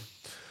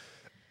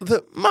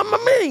 Mamma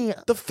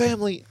mia. The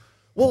family,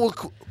 what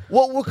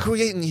we're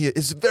creating here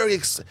is very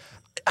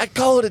I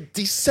call it a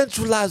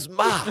decentralized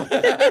mob.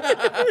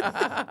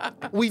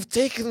 We've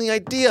taken the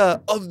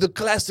idea of the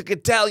classic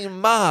Italian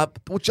mob,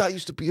 which I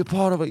used to be a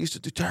part of. I used to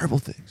do terrible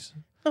things.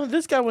 Oh,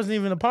 this guy wasn't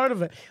even a part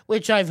of it,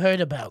 which I've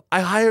heard about.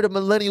 I hired a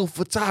millennial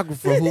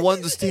photographer who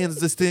understands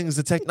these things,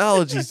 the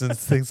technologies and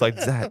things like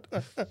that.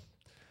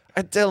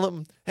 I tell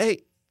him,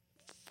 hey,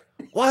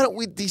 why don't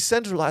we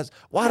decentralize?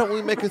 Why don't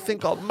we make a thing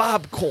called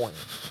mob coin?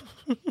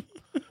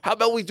 How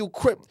about we do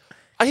crypto?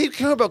 I keep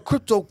hearing about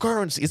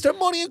cryptocurrency. Is there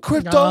money in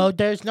crypto? No,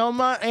 there's no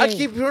money. I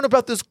keep hearing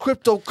about this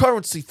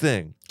cryptocurrency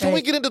thing. Can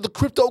we get into the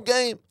crypto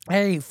game?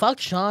 Hey, fuck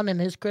Sean and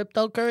his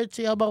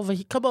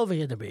cryptocurrency. Come over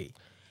here to me.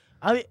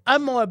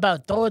 I'm more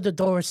about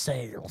door-to-door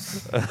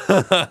sales.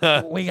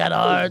 We got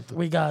art.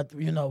 We got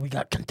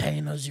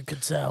containers you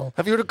could sell.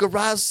 Have you heard of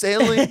garage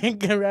sailing?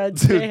 Garage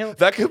sale.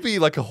 That could be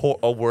like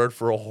a word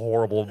for a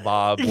horrible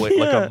mob, like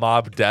a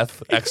mob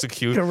death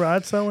execute.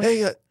 Garage selling.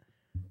 Hey,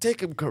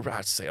 take him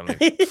garage sailing.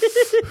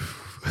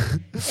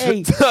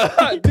 Hey,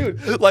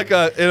 dude, like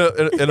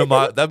in a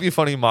mob, that'd be a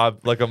funny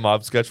like a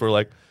mob sketch where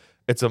like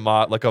it's a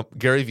mob, like a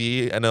Gary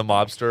Vee and a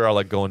mobster are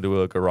like going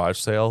to a garage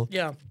sale.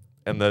 Yeah.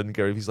 And then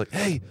Gary Vee's like,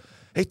 hey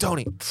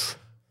Tony,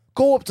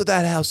 go up to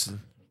that house and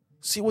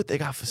see what they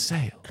got for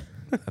sale.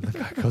 And the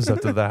guy goes up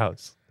to the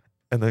house,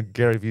 and then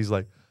Gary Vee's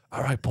like,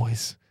 all right,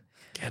 boys,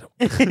 get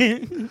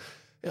him.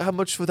 How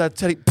much for that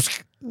teddy?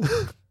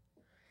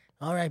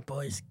 All right,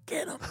 boys,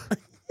 get him.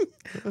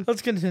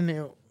 Let's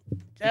continue.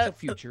 The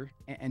future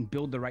and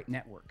build the right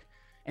network.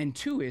 And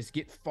 2 is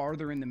get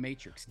farther in the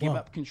matrix. Give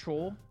up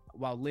control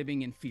while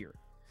living in fear.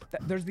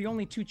 There's the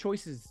only 2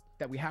 choices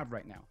that we have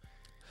right now.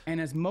 And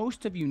as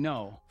most of you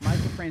know,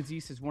 Michael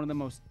Franzese is one of the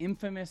most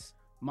infamous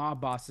mob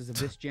bosses of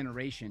this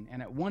generation,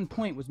 and at one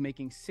point was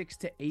making $6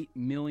 to $8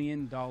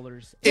 million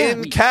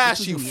in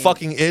cash. You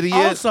fucking idiot!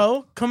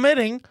 Also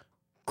committing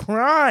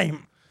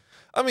crime.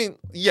 I mean,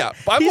 yeah,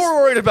 but I'm more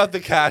worried about the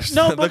cash.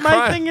 No, than but the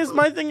crime.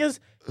 my thing is,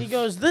 he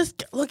goes,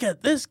 look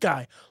at this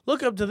guy.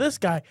 Look up to this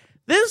guy.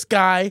 This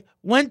guy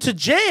went to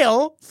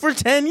jail for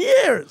 10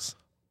 years.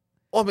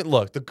 Well, I mean,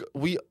 look,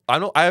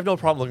 I have no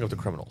problem looking up to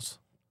criminals.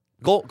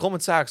 Goldman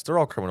Sachs, they're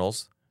all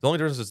criminals. The only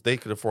difference is they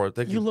could afford.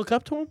 You look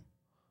up to him?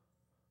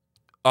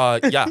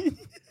 Yeah,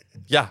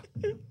 yeah.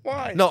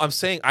 Why? No, I'm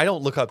saying I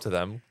don't look up to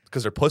them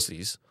because they're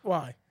pussies.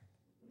 Why?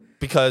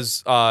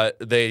 Because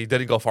they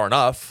didn't go far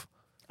enough,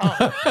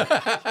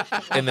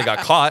 and they got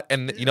caught.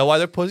 And you know why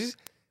they're pussies?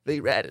 They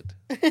ratted.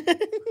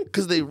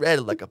 Because they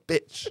ratted like a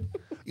bitch.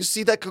 You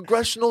see that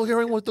congressional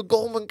hearing with the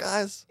Goldman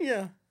guys?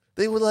 Yeah.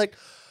 They were like,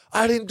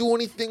 I didn't do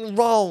anything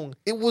wrong.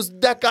 It was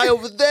that guy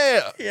over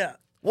there. Yeah.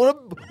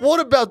 What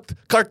about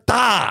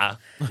Carta?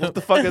 What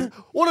the fuck is?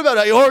 What about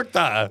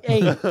Aorta?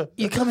 Hey,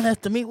 you coming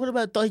after me? What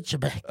about Deutsche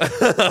Bank?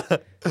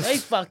 They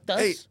fucked us.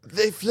 Hey,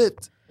 they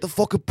flipped. The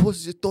fucking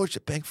pussies at Deutsche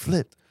Bank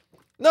flipped.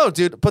 No,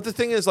 dude. But the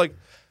thing is, like,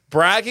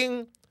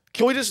 bragging.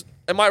 Can we just?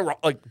 Am I wrong?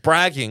 Like,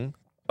 bragging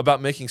about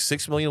making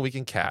 $6 million a week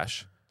in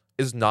cash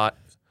is not.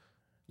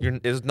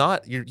 It's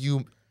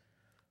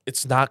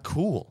not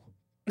cool.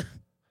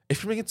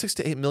 If you're making $6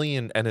 to $8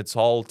 million and it's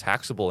all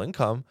taxable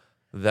income,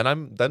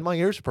 then my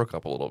ears perk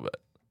up a little bit,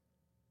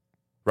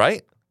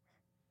 right?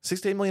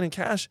 $6 to $8 million in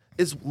cash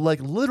is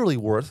like literally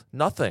worth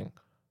nothing,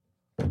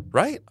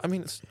 right? I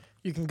mean,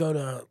 you can go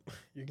to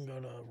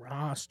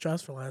Ross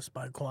Dress for Less,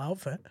 buy a cool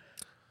outfit.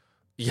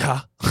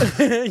 Yeah,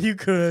 you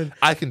could.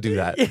 I can do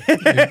that.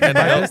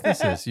 And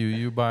businesses,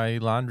 you buy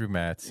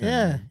laundromats.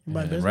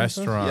 And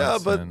restaurants. Yeah,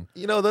 but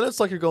then it's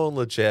like you're going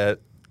legit,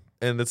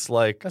 and it's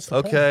like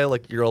okay,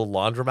 like you're a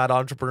laundromat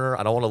entrepreneur.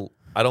 I don't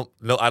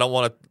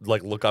want to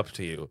like look up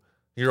to you.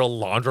 You're a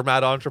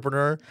laundromat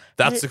entrepreneur?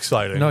 That's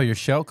exciting. No, your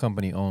shell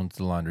company owns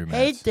the laundromat.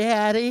 Hey,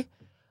 Daddy,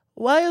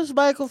 why is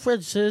Michael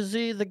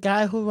Franzese, the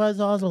guy who runs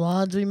all the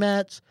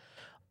laundromats,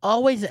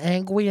 always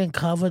angry and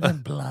covered in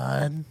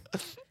blood?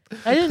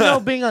 I didn't know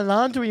being a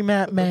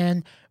laundromat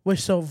man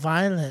was so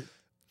violent.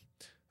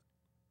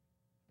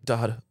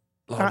 Dad,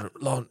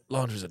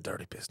 laundry's a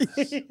dirty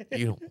business.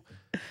 You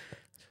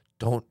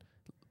don't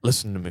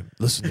listen to me.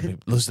 Listen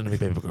to me,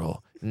 baby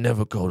girl.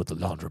 Never go to the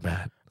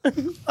laundromat.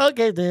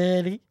 Okay,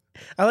 Daddy.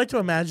 I like to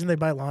imagine they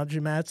buy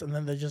laundromats and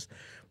then they just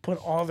put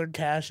all their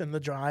cash in the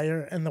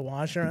dryer and the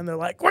washer and they're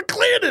like, we're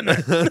cleaning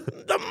it.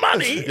 The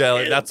money. Yeah,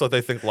 like that's what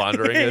they think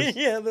laundering is.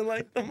 Yeah, they're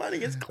like, the money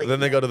is clean.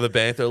 Then they go to the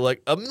bank. They're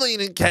like, $1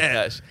 million in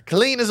cash.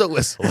 Clean as a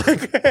whistle.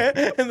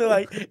 And they're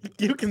like,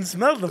 you can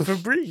smell the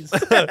Febreze.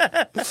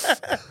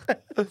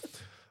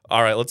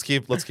 All right, let's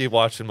keep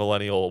watching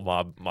Millennial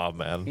Mob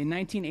Man. In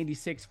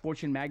 1986,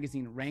 Fortune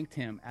magazine ranked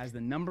him as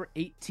the number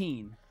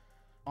 18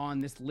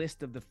 on this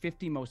list of the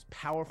 50 most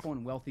powerful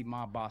and wealthy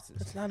mob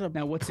bosses.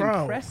 Now, what's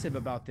impressive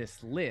about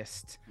this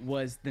list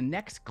was the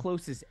next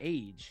closest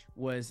age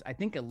was, I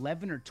think,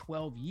 11 or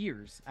 12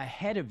 years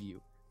ahead of you,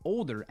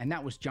 older, and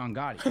that was John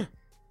Gotti.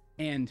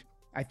 And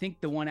I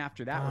think the one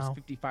after that was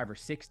 55 or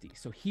 60.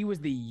 So he was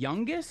the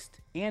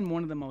youngest and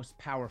one of the most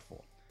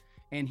powerful.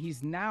 And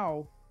he's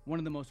now one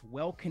of the most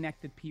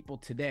well-connected people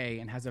today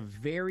and has a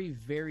very,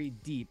 very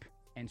deep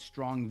and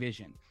strong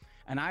vision.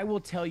 And I will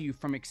tell you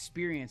from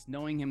experience,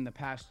 knowing him the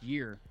past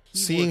year,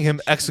 seeing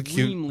him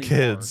execute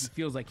kids, he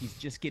feels like he's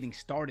just getting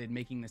started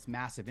making this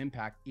massive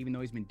impact, even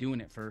though he's been doing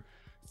it for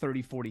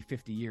 30, 40,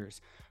 50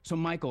 years. So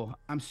Michael,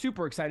 I'm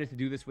super excited to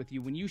do this with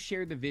you. When you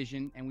shared the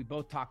vision and we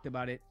both talked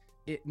about it,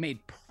 it made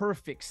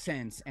perfect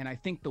sense. And I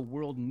think the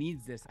world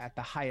needs this at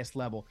the highest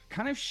level.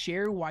 Kind of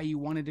share why you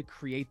wanted to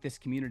create this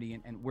community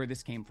and where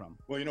this came from.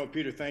 Well,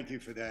 Peter, thank you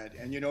for that.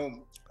 And,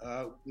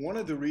 one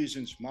of the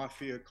reasons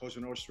Mafia Cosa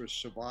Nostra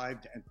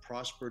survived and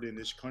prospered in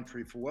this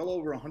country for well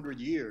over 100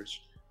 years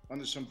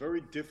under some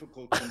very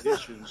difficult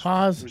conditions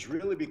was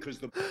really because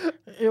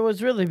it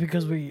was really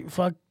because we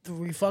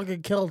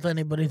fucking killed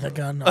anybody that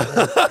got in.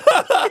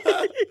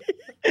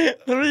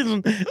 The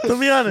reason, to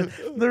be honest,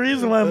 the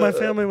reason why my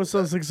family was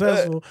so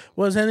successful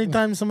was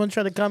anytime someone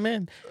tried to come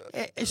in.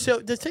 So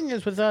the thing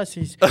is with us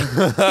is,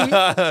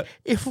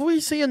 if we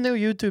see a new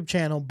YouTube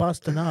channel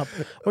busting up,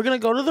 we're gonna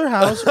go to their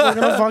house, we're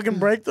gonna fucking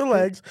break their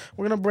legs,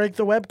 we're gonna break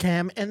the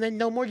webcam, and then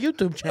no more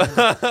YouTube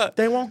channel.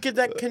 They won't get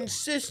that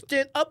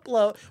consistent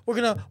upload. We're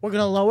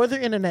gonna lower their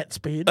internet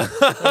speed.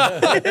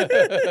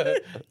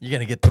 You're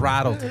gonna get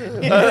throttled.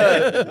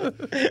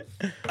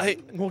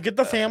 We'll get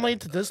the family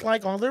to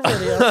dislike all their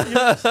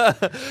videos.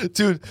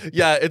 Dude,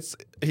 yeah,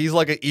 he's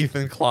like an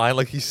Ethan Klein.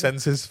 Like he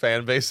sends his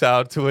fan base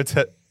out to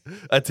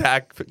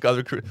attack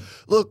other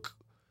Look,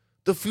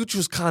 the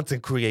future's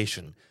content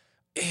creation,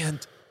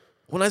 and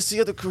when I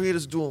see other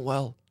creators doing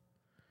well,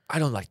 I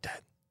don't like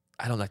that.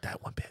 I don't like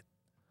that one bit.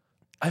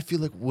 I feel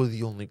like we're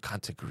the only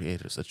content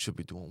creators that should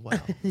be doing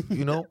well.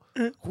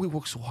 We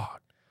work so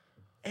hard.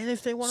 And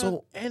if they want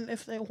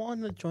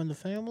to join the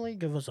family,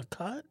 give us a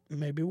cut,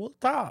 maybe we'll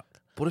talk.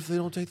 But if they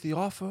don't take the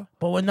offer?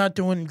 But we're not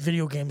doing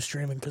video game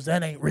streaming because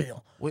that ain't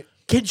real. Wait.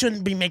 Kids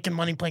shouldn't be making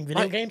money playing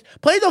video games.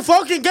 Play the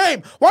fucking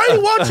game. Why are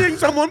you watching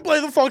someone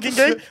play the fucking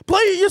game?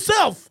 Play it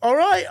yourself, all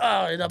right?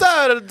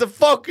 The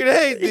fucking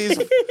hate these.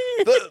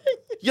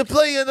 You're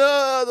playing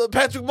the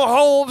Patrick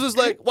Mahomes. Is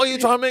like, why are you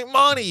trying to make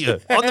money on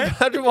the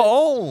Patrick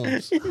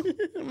Mahomes?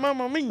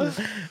 Mamma mia.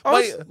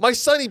 My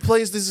son, he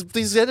plays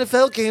these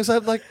NFL games.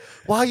 I'm like,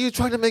 why are you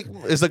trying to make?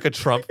 It's like a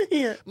Trump.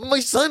 Yeah. My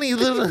son, he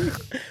literally.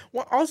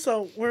 Well,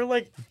 also, we're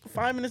like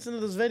 5 minutes into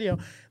this video.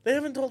 They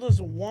haven't told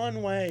us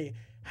one way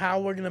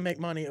how we're gonna make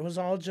money. It was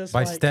all just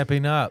by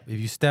stepping up. If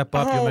you step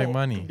up, you'll make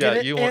money.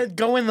 Yeah,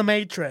 go in the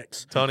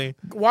Matrix. Tony,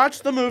 watch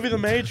the movie The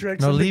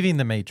Matrix. No, leaving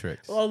the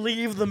Matrix. Well,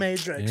 leave the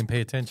Matrix. You didn't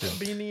pay attention.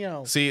 Be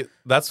Neo. See,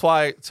 that's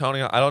why,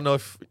 Tony, I don't know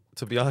if,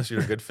 to be honest,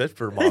 you're a good fit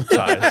for Mob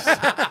Ties.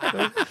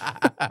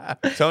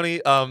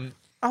 Tony, I'll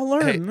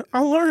learn. Hey,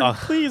 I'll learn.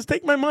 Please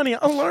take my money.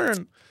 I'll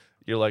learn.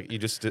 You're like,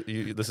 this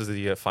is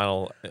the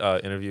final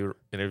interview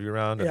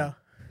round. Yeah.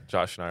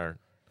 Josh and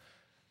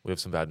we have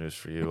some bad news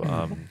for you.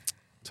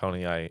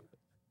 Tony,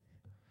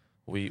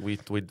 we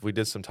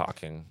did some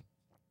talking,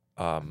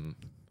 and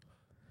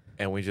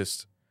we don't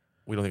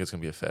think it's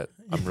gonna be a fit.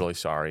 I'm really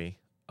sorry.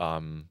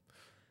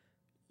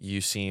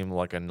 You seem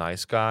like a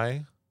nice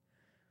guy,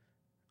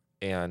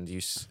 and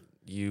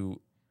you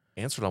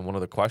answered on one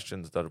of the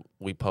questions that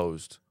we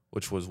posed,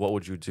 which was, what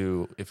would you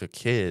do if a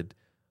kid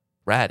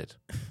ratted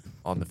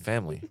on the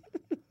family?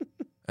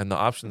 And the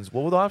options,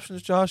 what were the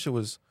options, Josh? It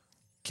was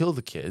kill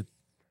the kid,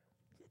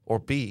 or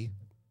B,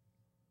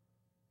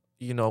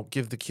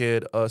 give the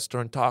kid a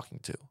stern talking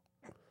to.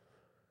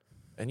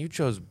 And you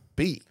chose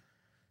B.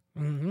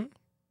 Mm-hmm.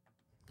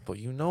 But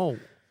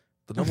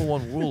the number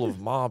one rule of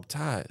Mob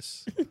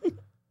Ties,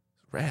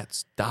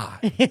 rats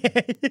die.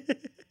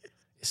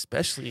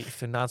 Especially if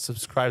they're not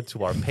subscribed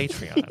to our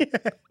Patreon.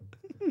 Yeah.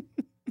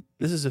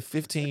 This is a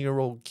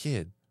 15-year-old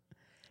kid.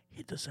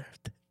 He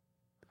deserved it.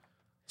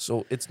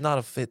 So it's not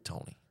a fit,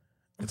 Tony.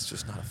 It's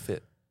just not a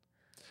fit.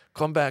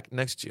 Come back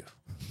next year.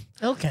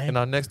 Okay. In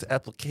our next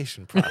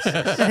application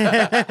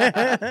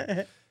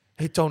process.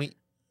 Hey, Tony,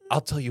 I'll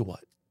tell you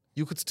what.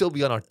 You could still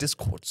be on our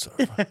Discord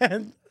server.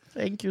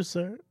 Thank you,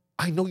 sir.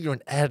 I know you're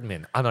an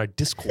admin on our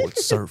Discord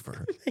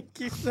server. Thank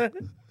you, sir.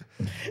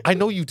 I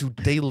know you do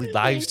daily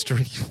live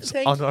streams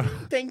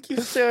Thank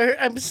you, sir.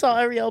 I'm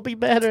sorry. I'll be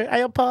better. I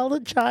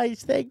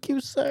apologize. Thank you,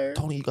 sir.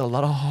 Tony, you got a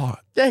lot of heart.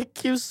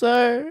 Thank you,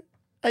 sir.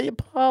 I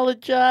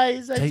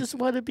apologize. I just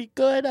want to be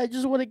good. I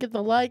just want to get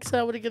the likes.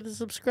 I want to get the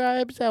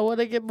subscribes. I want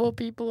to get more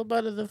people a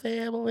part of the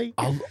family.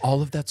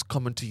 All of that's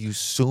coming to you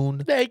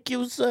soon. Thank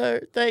you,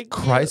 sir. Thank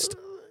Christ,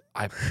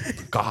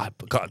 God,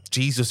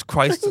 Jesus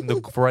Christ in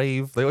the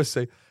grave. They always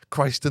say,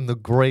 Christ in the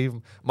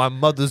grave, my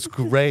mother's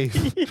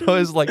grave.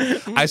 It's like,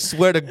 I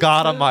swear to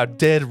God, on my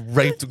dead,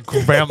 raped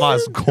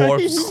grandma's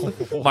corpse.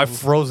 My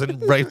frozen,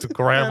 raped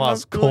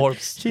grandma's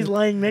corpse. She's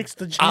lying next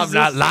to Jesus. I'm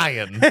not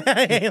lying.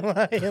 I ain't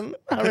lying.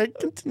 All right,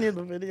 continue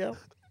the video.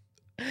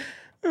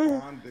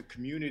 On the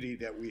community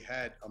that we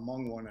had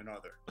among one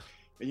another.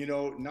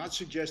 And, not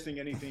suggesting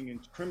anything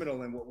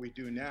criminal in what we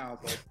do now,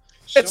 but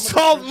it's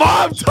called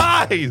Mob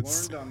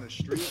Ties. Learned on the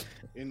street,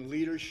 in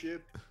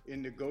leadership,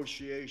 in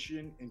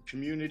negotiation, in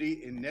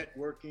community, in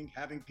networking,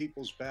 having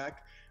people's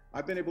back.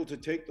 I've been able to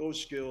take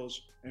those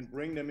skills and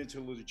bring them into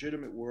the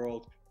legitimate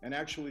world and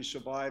actually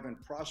survive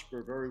and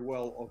prosper very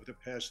well over the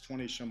past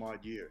 20 some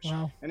odd years.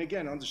 Wow. And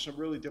again, under some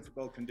really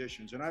difficult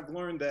conditions. And I've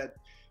learned that,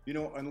 you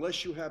know,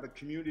 unless you have a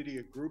community,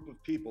 a group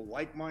of people,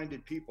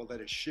 like-minded people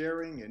that are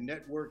sharing and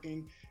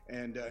networking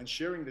and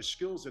sharing the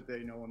skills that they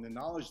know and the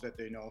knowledge that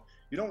they know,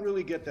 you don't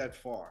really get that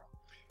far.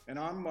 And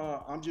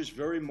I'm just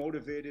very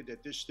motivated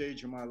at this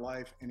stage of my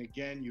life. And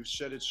again, you've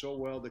said it so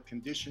well, the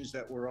conditions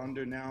that we're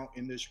under now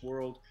in this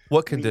world.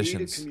 What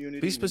conditions?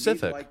 Be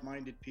specific. We need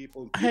like-minded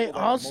people Hey,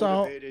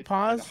 also,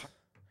 pause.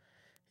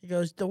 He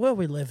goes, the world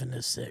we live in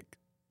is sick.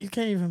 You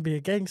can't even be a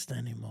gangster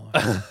anymore.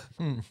 Yeah.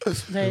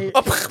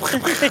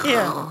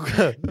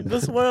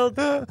 This world,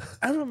 I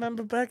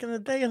remember back in the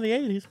day in the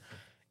 80s,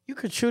 you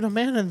could shoot a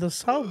man in the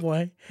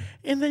subway,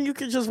 and then you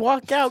could just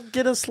walk out,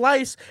 get a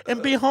slice,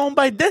 and be home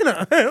by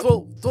dinner.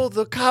 throw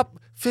the cop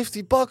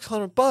 $50,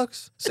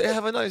 $100, say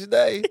have a nice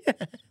day.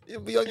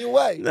 You'll be on your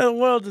way. The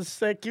world is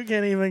sick. You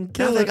can't even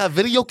kill Now they got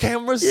video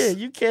cameras. Yeah,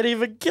 you can't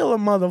even kill a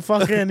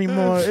motherfucker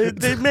anymore.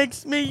 It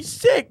makes me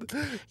sick.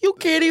 You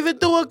can't even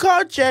do a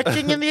car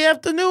checking in the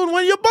afternoon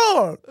when you're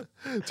bored.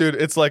 Dude,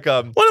 it's like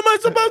What am I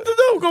supposed to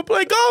do? Go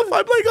play golf?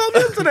 I play golf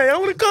yesterday. I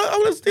want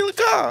to steal a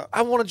car.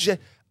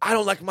 I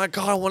don't like my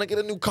car. I want to get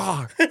a new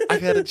car. I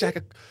gotta check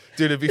it.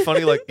 Dude, it'd be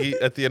funny. Like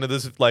at the end of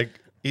this, like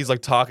he's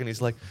like talking.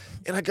 He's like,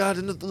 and I got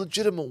into the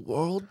legitimate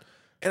world,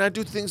 and I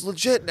do things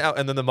legit now.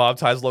 And then the Mob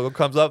Ties logo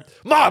comes up.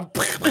 Mob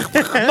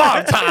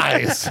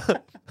Ties.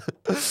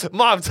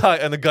 Mob Tie,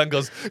 and the gun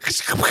goes.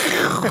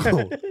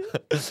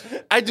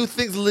 I do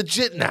things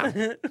legit now.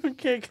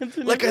 Okay,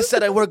 continue. Like I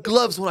said, I wear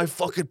gloves when I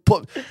fucking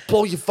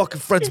blow your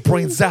fucking friend's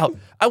brains out.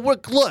 I wear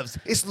gloves.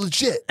 It's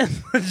legit.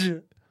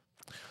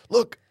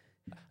 Look.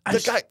 I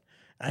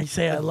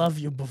say I love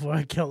you before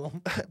I kill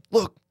him.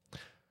 Look,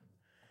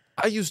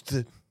 I used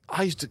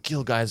to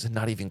kill guys and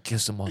not even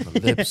kiss them on the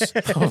lips,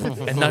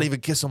 and not even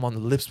kiss them on the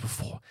lips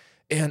before.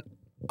 And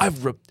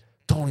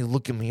Tony,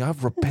 look at me.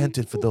 I've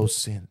repented for those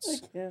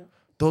sins.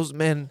 Those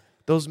men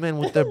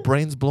with their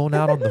brains blown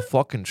out on the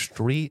fucking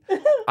street.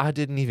 I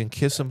didn't even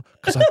kiss them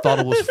because I thought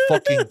it was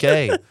fucking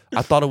gay.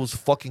 I thought it was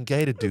fucking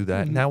gay to do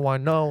that. Now I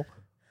know.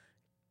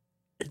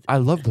 I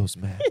love those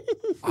men.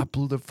 I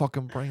blew their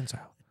fucking brains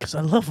out. Because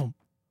I love them.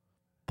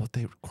 But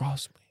they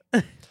cross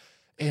me.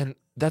 And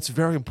that's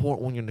very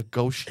important when you're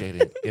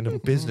negotiating in a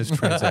business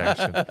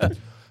transaction.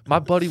 My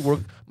buddy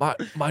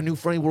my new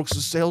friend works at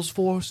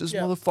Salesforce. This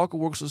motherfucker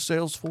works at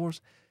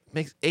Salesforce.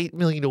 Makes $8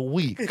 million a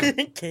week.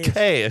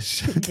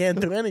 Cash. Can't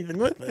do anything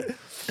with it.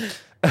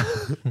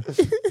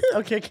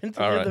 Okay,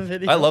 continue the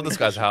video. I love this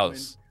guy's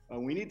house.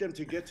 We need them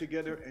to get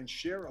together and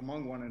share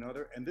among one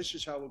another, and this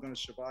is how we're going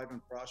to survive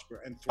and prosper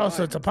and thrive. Oh,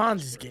 so it's a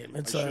Ponzi scheme.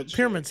 It's a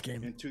pyramid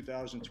scheme. In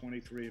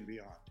 2023 and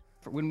beyond.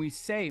 When we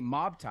say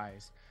mob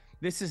ties,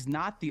 this is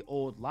not the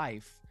old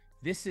life.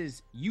 This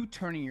is you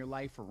turning your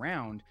life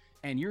around,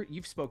 and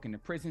you've spoken to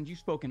prisons, you've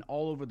spoken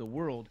all over the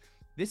world.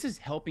 This is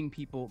helping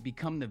people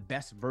become the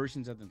best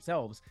versions of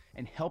themselves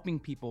and helping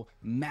people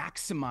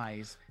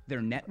maximize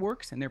their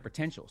networks and their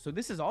potential. So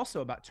this is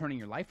also about turning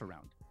your life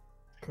around.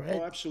 Correct.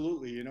 Oh,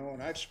 absolutely. You know,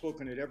 and I've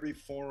spoken at every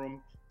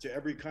forum to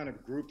every kind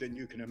of group that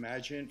you can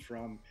imagine,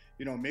 from,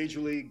 you know,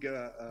 major league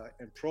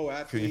and pro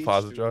athletes. Can you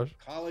pause it, Josh?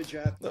 College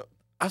athletes. No,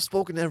 I've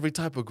spoken to every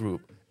type of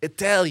group.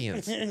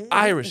 Italians,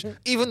 Irish,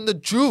 even the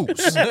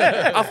Jews.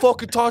 I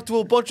fucking talked to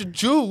a bunch of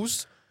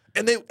Jews,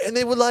 and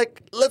they were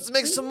like, let's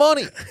make some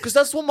money. Because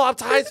that's what Mob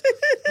Ties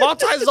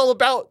is all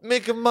about,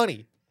 making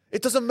money.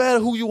 It doesn't matter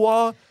who you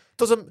are.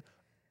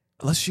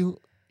 Unless you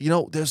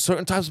know, there's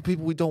certain types of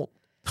people we don't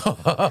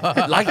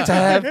like to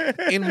have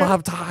in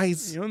Mob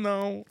Ties. You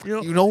know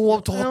who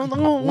I'm talking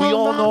about. We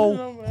all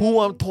know who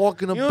I'm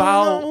talking about. You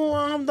know who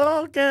I'm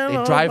talking about.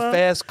 They drive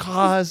fast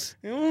cars.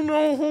 You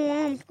know who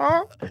I'm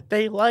talking.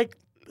 They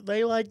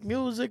like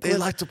music. They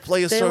like to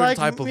play a certain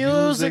type of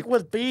music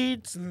with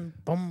beats and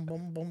boom,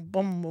 boom, boom,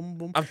 boom, boom,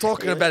 boom. I'm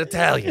talking about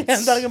Italians.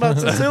 I'm talking about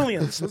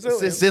Sicilians.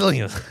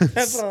 Sicilians.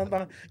 That's what I'm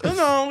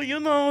talking.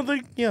 You know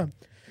yeah.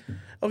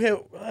 Okay,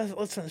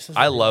 let's finish this.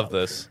 I love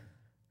this.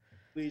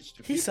 Leads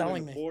to He's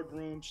selling in me.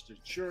 boardrooms, to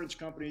insurance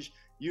companies,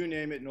 you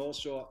name it, and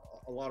also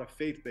a lot of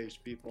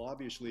faith-based people,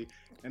 obviously,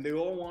 and they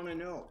all want to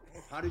know,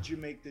 how did you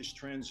make this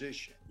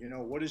transition? You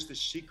know, what is the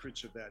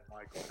secrets of that,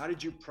 Michael? How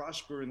did you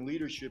prosper in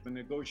leadership and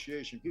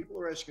negotiation? People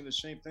are asking the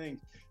same thing.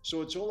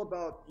 So it's all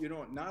about, you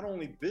know, not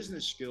only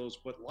business skills,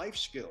 but life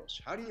skills.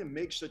 How do you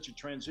make such a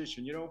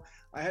transition? You know,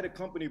 I had a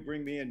company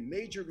bring me in,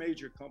 major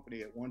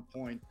company at one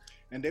point,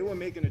 and they were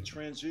making a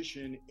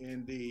transition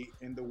in the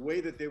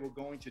way that they were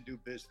going to do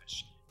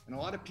business. And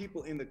a lot of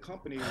people in the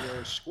company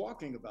were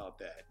squawking about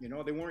that. You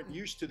know, they weren't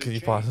used to the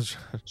change. Can you pause?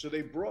 So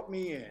they brought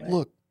me in.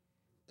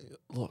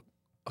 Look,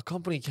 a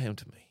company came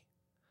to me,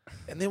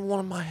 and they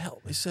wanted my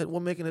help. They said,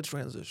 we're making a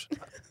transition.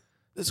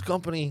 This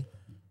company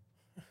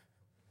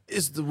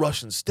is the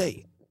Russian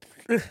state.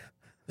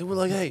 They were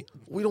like, hey,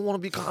 we don't want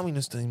to be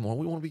communist anymore.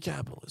 We want to be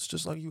capitalist,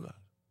 just like you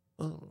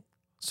guys.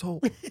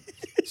 So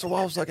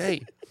I was like,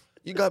 hey,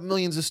 you got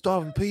millions of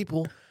starving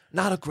people.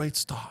 Not a great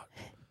start.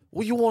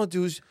 what you want to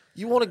do is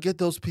you want to get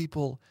those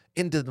people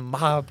into the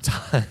mob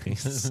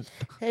ties.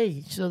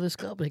 Hey, so this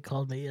company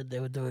called me and they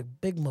were doing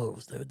big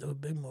moves.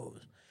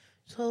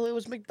 So it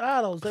was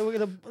McDonald's. They were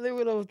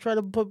gonna try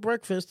to put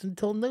breakfast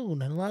until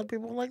noon, and a lot of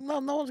people were like, no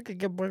one's gonna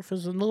get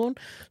breakfast at noon.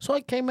 So I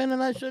came in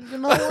and I said, you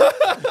know what?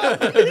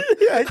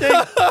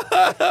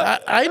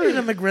 I need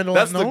a McGriddle.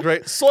 That's the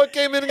great. So I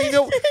came in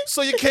and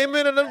so you came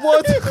in and then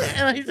what?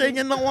 And I said,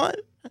 you know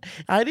what?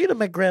 I need a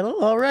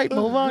McGriddle. All right,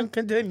 move on,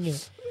 continue.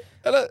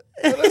 And I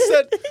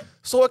said,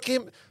 so I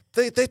came.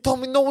 They told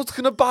me no one's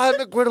gonna buy a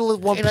McGriddle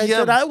at 1 p.m. And I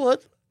said I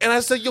would. And I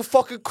said, you're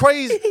fucking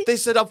crazy. They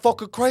said, I'm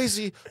fucking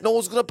crazy. No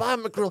one's going to buy a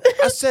McGriddle.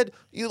 I said,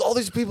 all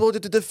these people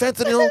did the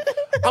fentanyl.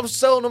 I'm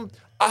selling them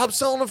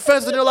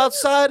fentanyl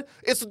outside.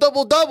 It's a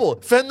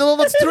double-double. Fentanyl,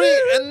 that's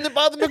 3. And they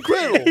buy the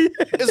McGriddle.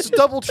 It's a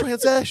double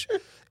transaction.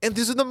 And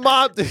these are the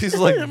mob days.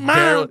 Like,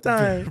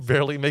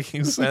 barely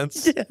making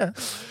sense. Yeah.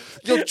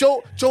 Yo,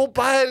 Joe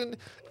Biden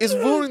is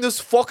ruining this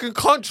fucking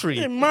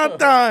country. Mob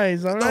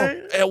ties, all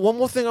right? And one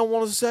more thing I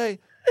want to say.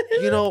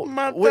 You know,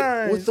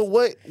 with the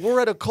way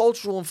we're at a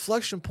cultural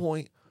inflection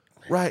point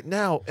right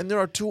now, and there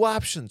are 2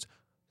 options.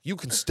 You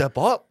can step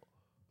up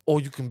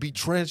or you can be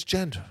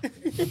transgender.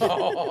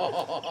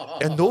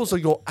 And those are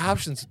your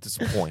options at this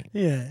point.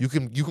 Yeah. You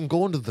can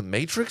go into the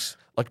Matrix,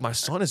 like my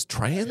son is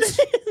trans.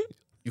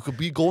 You could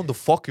be going the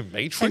fucking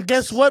Matrix. And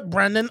guess what,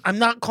 Brendan? I'm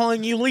not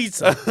calling you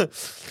Lisa.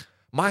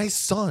 My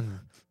son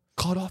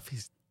cut off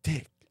his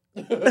dick.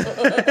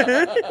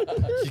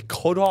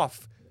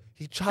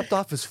 He chopped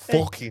off his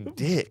fucking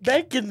dick.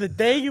 Back in the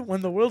day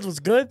when the world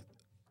was good,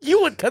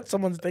 you would cut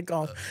someone's dick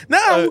off.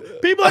 Now,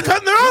 people are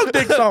cutting their own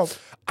dicks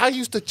off. I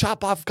used to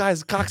chop off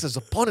guys' cocks as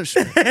a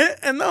punishment.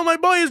 And now my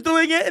boy is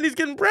doing it and he's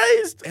getting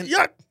praised. And,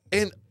 Yuck.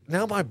 And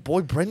now my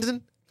boy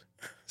Brendan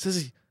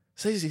says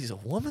he's a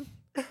woman.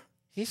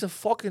 He's a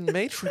fucking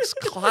Matrix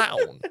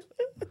clown.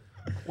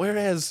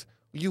 Whereas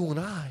you and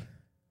I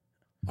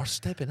are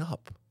stepping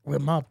up. We're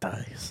mob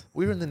ties.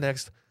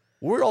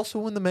 We're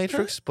also in the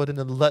Matrix, but in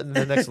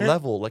the next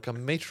level, like a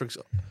Matrix,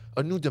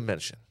 a new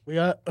dimension. We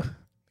are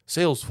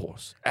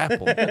Salesforce,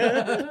 Apple,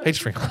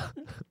 HTML.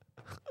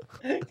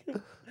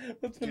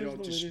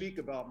 To speak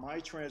about my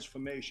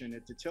transformation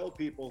and to tell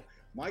people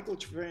Michael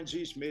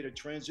Franzese made a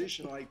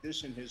transition like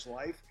this in his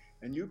life,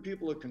 and you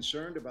people are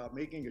concerned about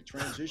making a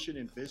transition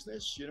in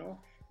business,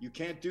 you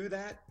can't do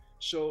that.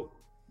 So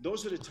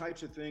those are the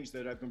types of things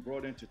that I've been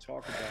brought in to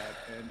talk about.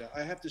 And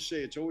I have to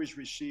say it's always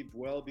received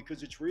well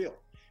because it's real.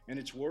 And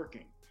it's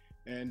working.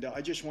 And I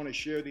just want to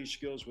share these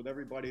skills with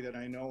everybody that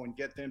I know and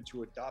get them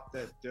to adopt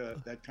that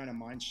kind of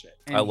mindset.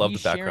 And I love the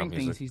background sharing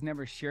music. Things he's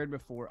never shared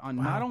before on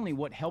not only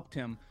what helped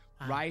him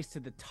rise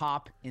to the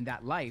top in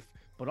that life,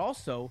 but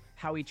also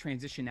how he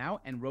transitioned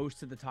out and rose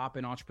to the top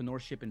in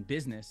entrepreneurship and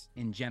business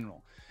in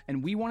general.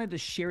 And we wanted to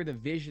share the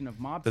vision of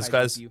Mob Ties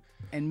with you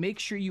and make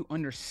sure you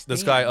understand.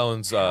 This guy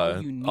owns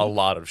a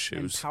lot of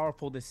shoes. And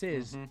powerful this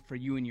is for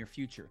you in your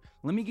future.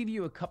 Let me give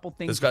you a couple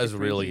things. This guy's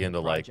really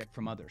into like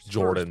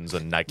Jordans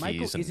and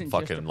Nikes and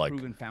fucking like.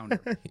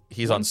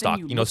 He's on stock.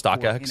 You know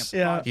StockX?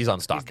 Yeah. He's on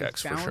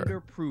StockX for sure. Founder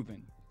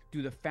proven.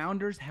 Do the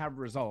founders have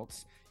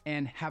results?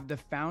 And have the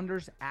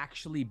founders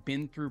actually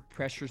been through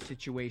pressure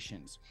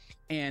situations?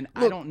 And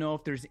I don't know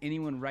if there's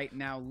anyone right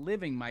now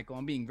living, Michael,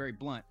 I'm being very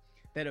blunt,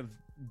 that have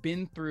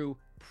been through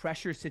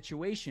pressure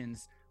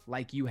situations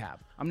like you have.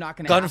 I'm not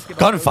going to ask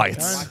about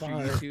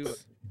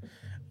gunfights.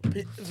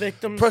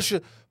 Victims.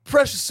 Pressure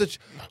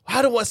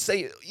how do I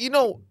say it?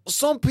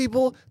 Some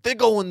people, they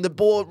go in the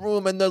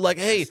boardroom and they're like,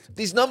 hey,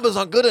 these numbers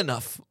aren't good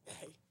enough.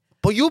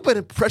 But you've been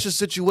in pressure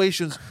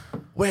situations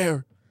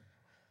where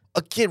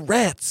a kid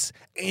rats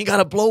and you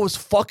gotta blow his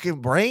fucking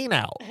brain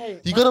out.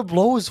 You gotta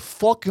blow his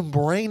fucking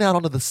brain out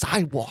onto the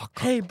sidewalk.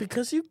 Hey,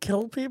 because you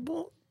kill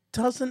people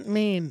doesn't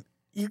mean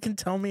you can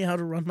tell me how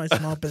to run my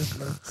small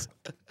business.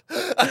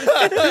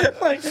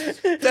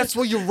 That's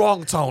where you're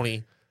wrong,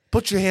 Tony.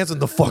 Put your hands in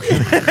the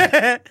fucking.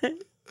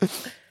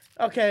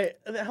 Okay,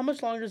 how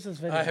much longer is this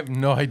video? I have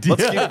no idea.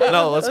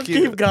 Let's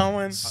keep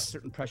going.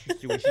 Certain pressure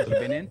situations you've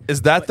been in.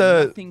 Is that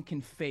nothing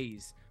can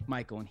phase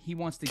Michael, and he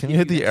wants to. Can you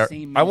hit the air?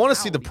 I want to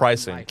see the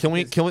pricing. Can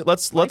we?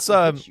 Let's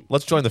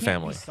join the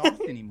family. Be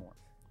soft anymore.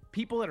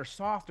 People that are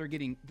soft they're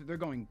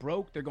going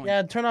broke. They're going.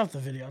 Yeah, turn off the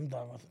video. I'm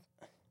done with it.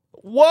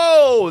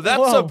 Whoa,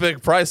 that's a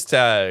big price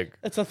tag.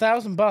 It's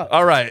 $1,000.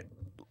 All right.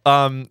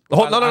 No.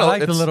 I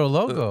like the little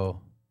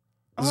logo.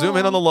 Zoom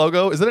in on the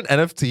logo. Is it an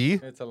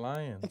NFT? It's a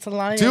lion. It's a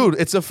lion. Dude,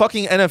 it's a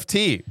fucking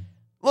NFT.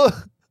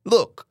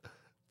 Look.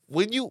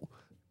 When you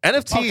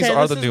NFTs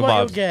are the new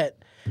mobs. What do you get?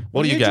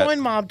 When you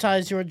join Mob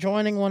Ties, you are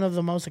joining one of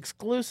the most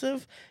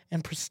exclusive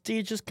and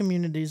prestigious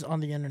communities on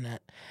the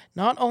internet.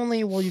 Not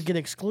only will you get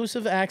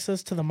exclusive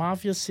access to the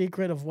mafia's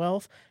secret of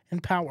wealth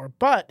and power,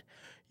 but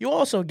you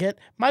also get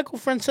Michael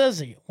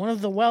Franzese, one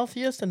of the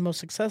wealthiest and most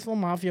successful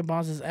mafia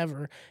bosses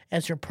ever,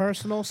 as your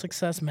personal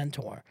success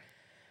mentor.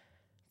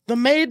 The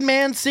made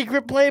man's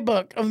secret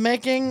playbook of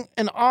making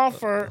an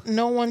offer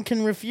no one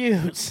can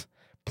refuse,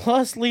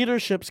 plus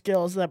leadership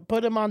skills that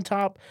put him on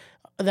top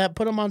of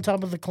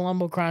the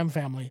Colombo crime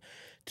family.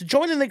 to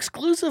join an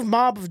exclusive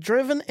mob of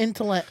driven,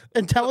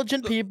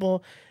 intelligent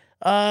people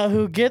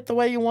who get the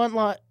way you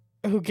want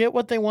who get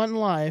what they want in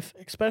life,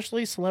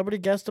 especially celebrity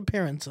guest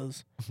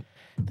appearances.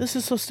 This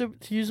is so stupid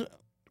to use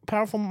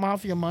powerful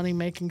mafia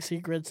money-making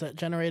secrets that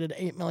generated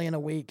 $8 million a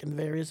week in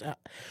various.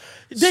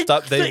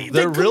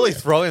 They're really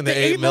throwing the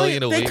 $8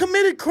 million a week. They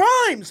committed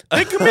crimes.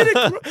 They committed.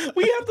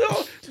 We have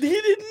to. He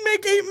didn't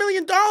make $8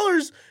 million.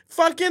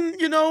 Fucking,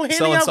 handing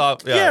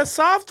out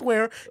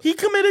software. He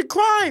committed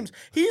crimes.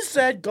 He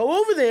said,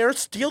 "Go over there,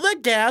 steal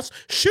that gas,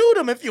 shoot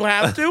him if you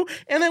have to,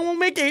 and then we'll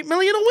make $8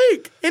 million a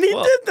week." And he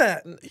did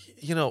that.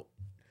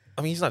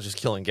 He's not just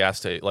killing gas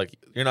station. Like,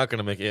 you're not going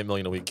to make $8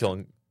 million a week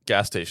killing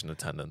gas station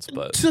attendants,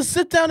 but to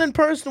sit down in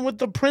person with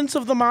the prince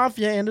of the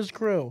mafia and his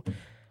crew.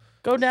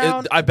 Go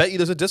down. I bet you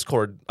there's a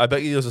Discord. I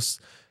bet you there's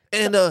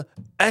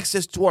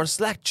access to our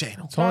Slack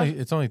channel.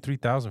 It's only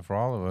 3,000 for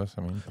all of us.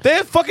 I mean, they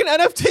have fucking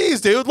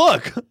NFTs, dude.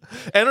 Look,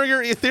 enter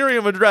your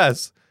Ethereum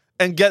address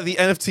and get the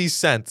NFT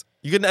sent.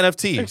 You get an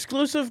NFT.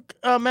 Exclusive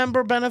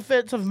member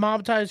benefits of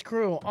Mob Ties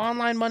crew.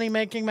 Online money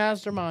making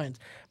masterminds.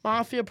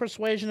 Mafia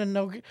persuasion and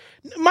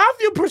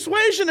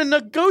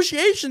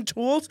negotiation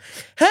tools.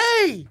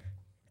 Hey,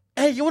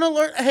 you want to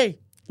learn? Hey,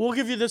 we'll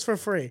give you this for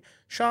free,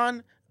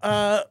 Sean.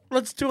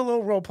 Let's do a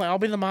little role play. I'll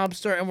be the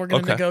mobster, and we're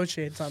gonna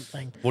negotiate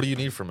something. What do you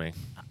need from me?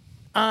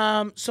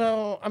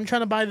 So I'm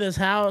trying to buy this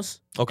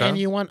house. Okay. And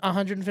you want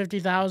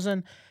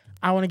 $150,000.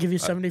 I want to give you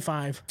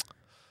 $75,000.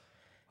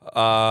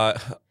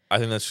 I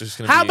think that's just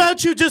gonna. How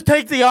about you just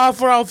take the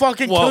offer? I'll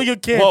fucking kill your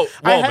kid.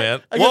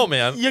 Whoa,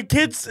 man. Your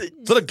kid's. Is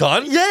that a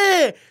gun?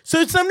 Yeah.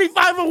 So it's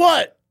 75 or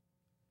what?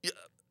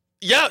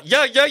 Yeah.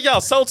 I'll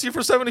sell it to you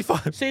for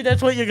 75. See,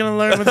 that's what you're gonna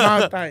learn with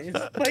Mob Ties.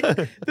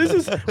 Like, this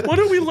is what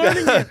are we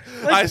learning here?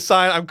 Like,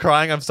 I'm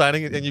crying, I'm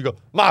signing it, and you go,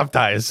 Mob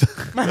Ties.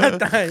 Mob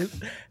Ties.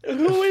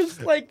 Who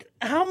is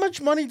how much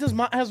money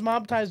has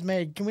Mob Ties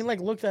made? Can we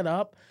look that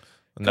up?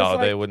 No,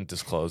 they wouldn't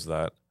disclose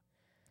that.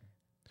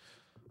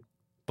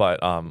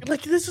 But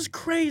this is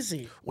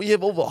crazy. We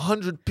have over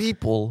 100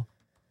 people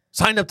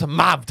signed up to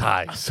Mob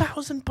Ties.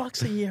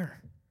 $1,000 a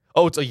year.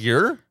 Oh, it's a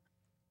year?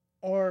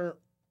 Or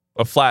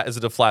is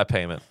it a flat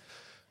payment?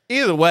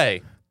 Either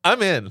way,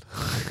 I'm in.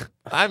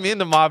 I'm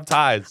into Mob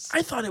Ties.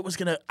 I thought it was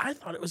gonna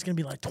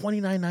be like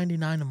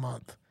 $29.99 a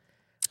month.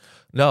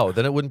 No,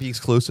 then it wouldn't be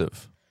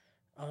exclusive.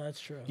 Oh, that's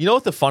true. You know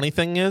what the funny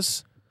thing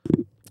is?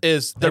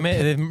 They're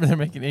making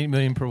 $8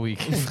 million per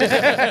week.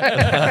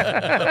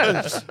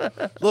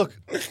 Look,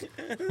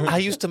 I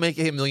used to make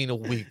 $8 million a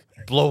week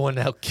blowing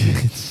out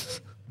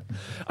kids.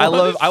 I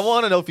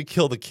want to know if he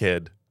killed a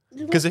kid.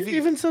 Because if he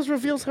even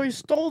reveals how he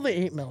stole the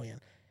 $8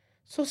 million.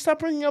 So stop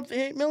bringing up the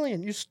 $8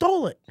 million. You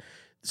stole it.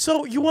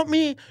 So you want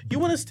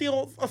to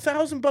steal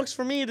 $1,000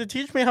 from me to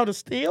teach me how to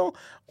steal,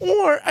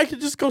 or I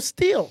could just go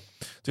steal.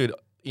 Dude,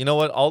 you know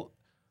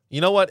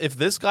what? If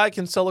this guy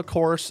can sell a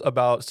course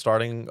about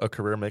starting a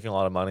career making a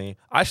lot of money,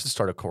 I should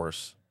start a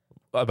course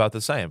about the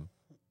same.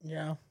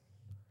 Yeah.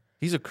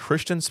 He's a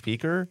Christian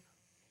speaker.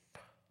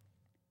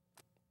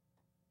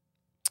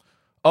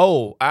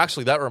 Oh,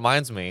 actually, that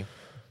reminds me.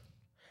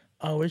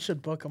 Oh, we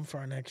should book him for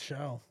our next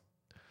show.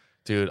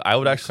 Dude, I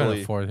would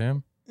actually afford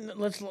him.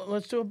 Let's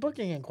do a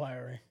booking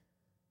inquiry.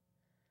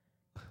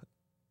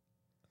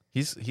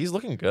 He's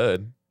looking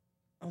good.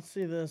 Let's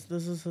see this.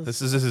 This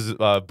is his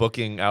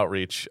booking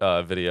outreach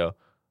video.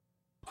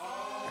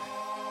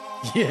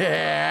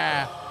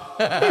 Yeah.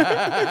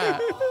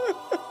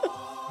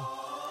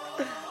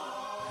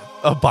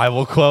 A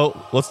Bible quote.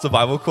 What's the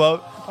Bible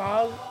quote?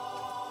 Pause.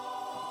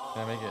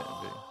 Can I make it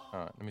big? All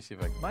right, let me see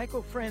if I can.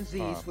 Michael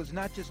Franzese was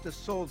not just a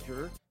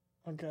soldier.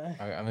 Okay.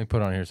 Let me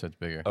put it on here so it's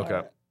bigger. Okay.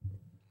 Right.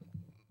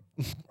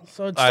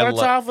 So it starts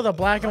off with a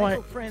black and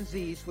white.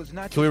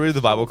 Can we read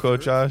the Bible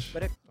quote, Josh?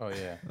 Oh,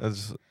 yeah.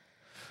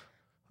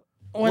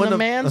 When a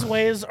man's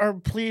ways are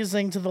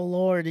pleasing to the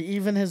Lord,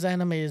 even his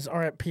enemies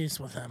are at peace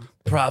with him.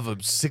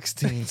 Proverbs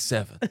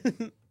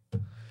 16:7.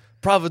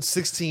 Proverbs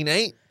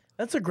 16:8.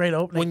 That's a great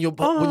opening. When your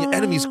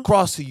enemies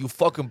cross you, you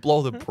fucking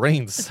blow the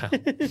brains out.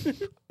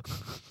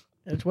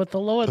 It's what the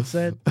Lord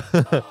said.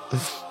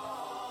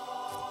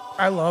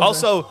 I love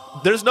Also,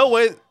 there's no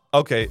way.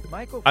 Okay,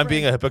 I'm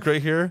being a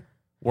hypocrite here.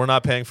 We're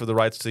not paying for the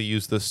rights to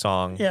use this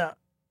song. Yeah.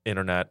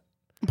 Internet.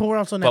 But we're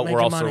also not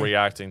making money.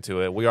 Reacting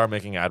to it. We are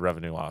making ad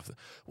revenue off it.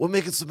 We're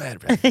making some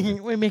ad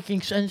revenue. We're making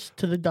sense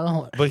to the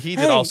dollar. But he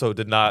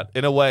did not.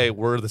 In a way,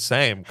 we're the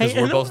same because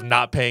we're both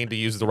not paying to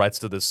use the rights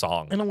to this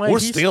song. In a way, we're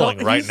stealing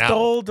right now. He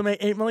stole to make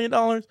 $8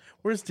 million.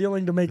 We're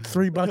stealing to make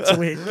 $3 a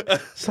week.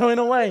 So in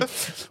a way,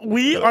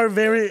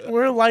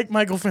 we're like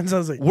Michael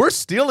Franzese. We're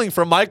stealing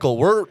from Michael.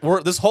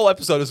 We're this whole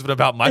episode has been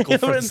about Michael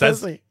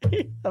Franzese.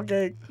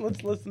 Okay,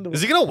 let's listen to it.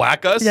 Is he gonna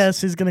whack us?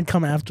 Yes, he's gonna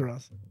come after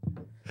us.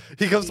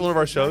 He comes to one of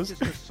our shows. Not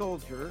just a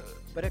soldier,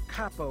 but a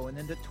capo in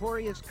the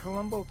notorious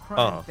Colombo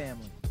crime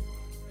family.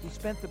 He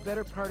spent the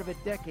better part of a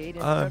decade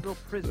in federal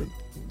prison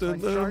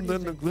on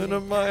charges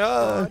including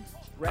fraud,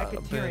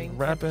 racketeering,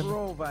 and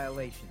parole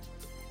violations.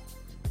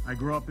 I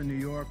grew up in New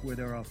York where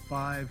there are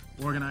 5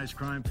 organized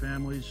crime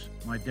families.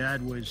 My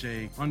dad was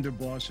a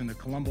underboss in the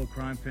Colombo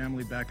crime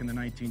family back in the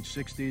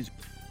 1960s.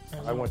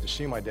 I went to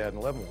see my dad in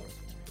Leavenworth,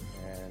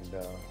 and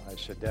I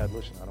said, Dad,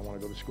 listen, I don't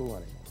want to go to school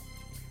anymore.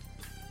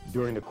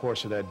 During the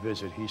course of that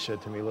visit, he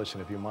said to me,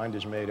 listen, if your mind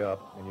is made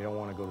up and you don't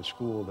want to go to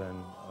school,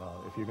 then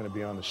if you're going to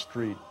be on the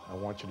street, I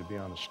want you to be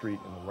on the street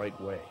in the right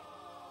way.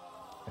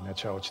 And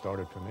that's how it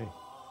started for me.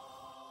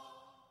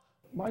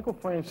 Michael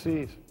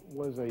Francis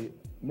was a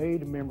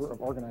made member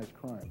of organized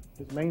crime.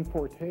 His main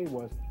forte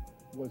was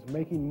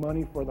making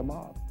money for the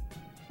mob.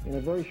 In a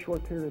very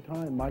short period of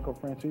time, Michael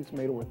Francis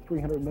made over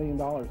 $300 million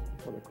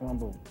for the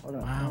Colombo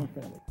organized crime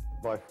family.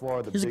 By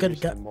far the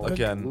biggest and most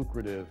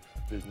lucrative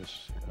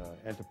business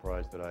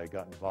enterprise that I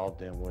got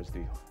involved in was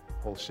the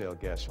wholesale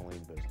gasoline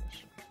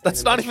business.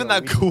 That's not even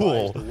that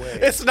cool.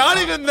 It's not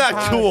even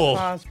that cool.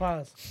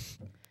 Pause.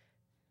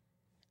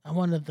 I'm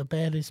one of the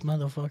baddest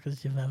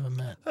motherfuckers you've ever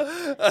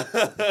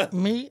met.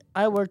 Me,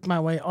 I worked my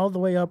way all the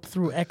way up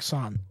through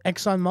Exxon.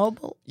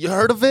 ExxonMobil. You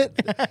heard of it?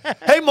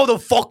 Hey,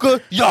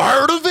 motherfucker, you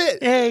heard of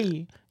it?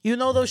 Hey, you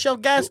know the Shell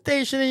gas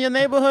station in your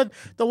neighborhood?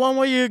 The one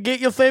where you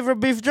get your favorite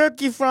beef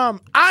jerky from.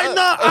 I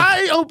know,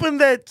 I opened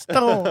that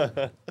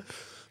store.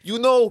 You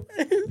know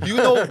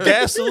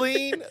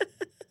gasoline?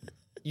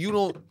 You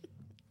don't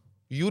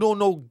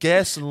know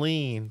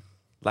gasoline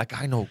like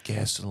I know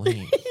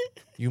gasoline.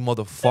 You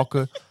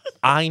motherfucker.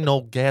 I know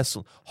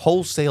gasoline.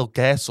 Wholesale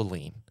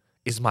gasoline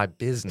is my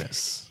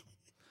business.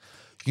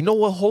 You know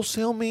what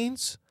wholesale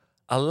means?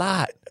 A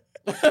lot.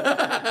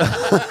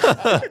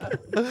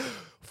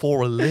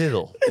 For a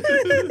little.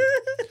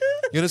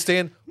 You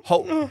understand?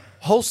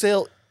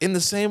 Wholesale in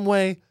the same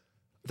way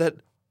that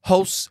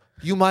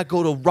you might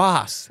go to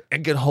Ross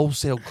and get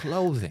wholesale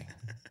clothing.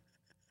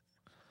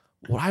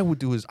 What I would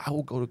do is I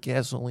would go to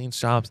gasoline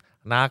shops,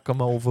 knock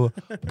them over,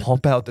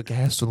 pump out the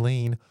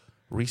gasoline,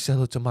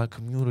 resell it to my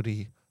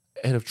community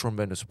at a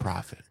tremendous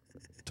profit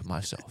to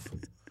myself.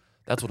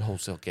 That's what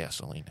wholesale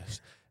gasoline is.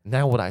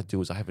 Now what I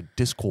do is I have a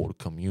Discord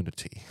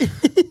community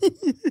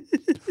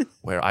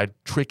where I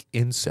trick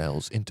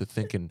incels into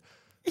thinking,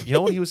 you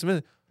know what he was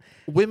saying?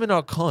 Women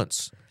are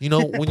cunts. You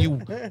know,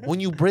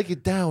 when you break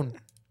it down,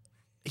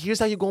 here's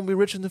how you're gonna be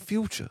rich in the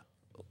future.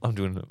 I'm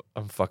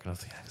fucking up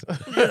the accent.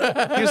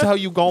 Here's how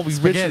you're gonna be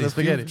rich in the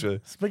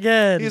future.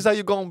 Spaghetti. Here's how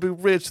you're gonna be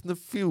rich in the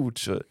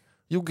future.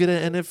 You get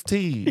an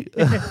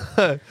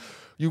NFT.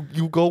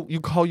 You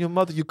call your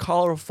mother, you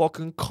call her a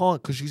fucking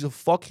cunt because she's a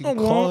fucking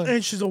cunt.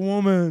 And she's a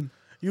woman.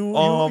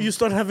 You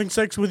start having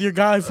sex with your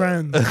guy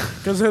friends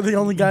because they're the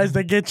only guys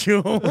that get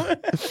you.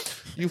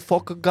 You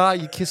fuck a guy,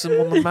 you kiss him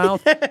on the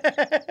mouth.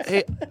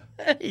 Hey,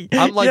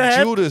 I'm like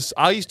Judas.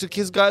 I used to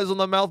kiss guys on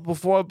the mouth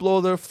before I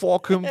blow their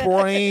fucking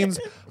brains.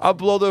 I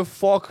blow their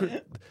fucking...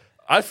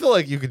 I feel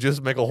like you could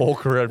just make a whole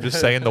career of just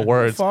saying the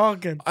words.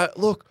 Fucking.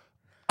 Look,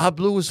 I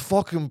blew his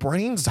fucking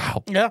brains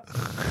out. Yeah.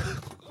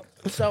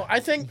 So I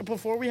think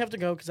before we have to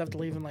go, because I have to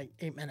leave in like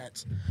 8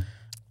 minutes.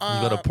 You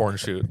got a porn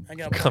shoot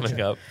coming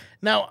up.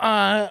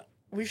 Now,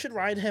 we should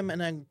write him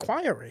an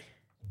inquiry.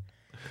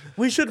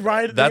 We should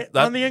write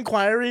on the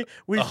inquiry.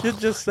 We should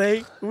just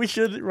say we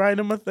should write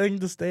him a thing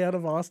to stay out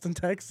of Austin,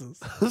 Texas.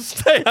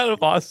 Stay out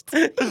of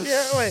Austin.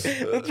 Yeah, wait.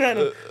 I'm trying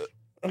to.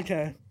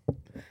 Okay.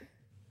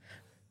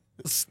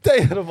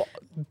 Stay out of.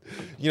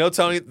 You know,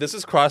 Tony, this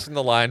is crossing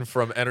the line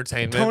from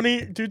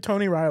entertainment.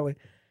 Tony Riley.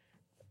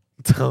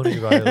 Tony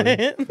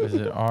Riley. Is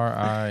it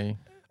R-I?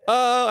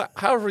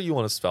 However you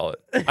want to spell it.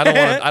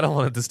 I don't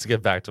want this to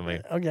get back to me.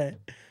 Okay.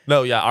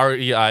 No, yeah,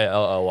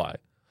 Reilly.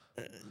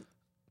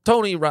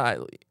 Tony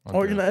Riley. Okay.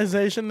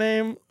 Organization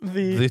name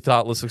the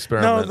Thoughtless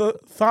Experiment. No, the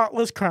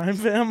Thoughtless Crime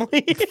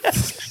Family.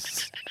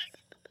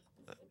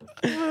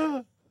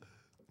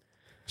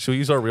 Should we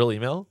use our real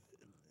email?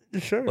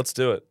 Sure. Let's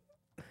do it.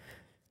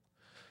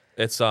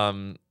 It's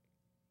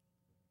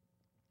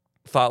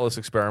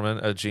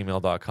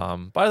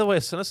thoughtlessexperiment@gmail.com. By the way,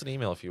 send us an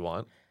email if you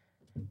want.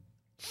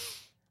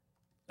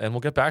 And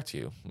we'll get back to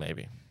you,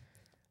 maybe.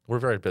 We're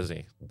very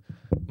busy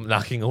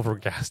knocking over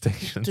gas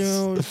stations.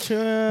 Is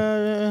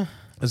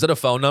that a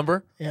phone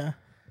number? Yeah.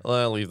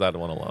 I'll leave that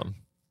one alone.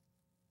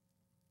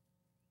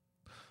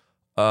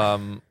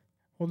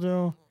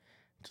 We'll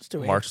just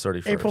do March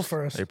 31st. April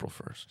 1st. April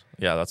 1st.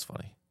 Yeah, that's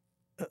funny.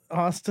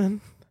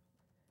 Austin.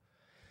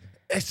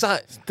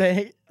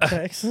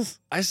 Texas.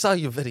 I saw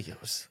your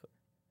videos.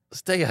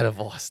 Stay out of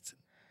Austin.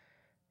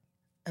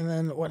 And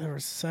then whatever,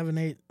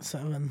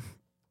 787.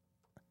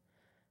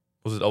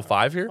 Was it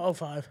 05 here?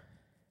 05.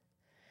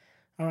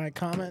 All right,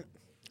 comment.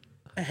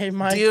 Hey,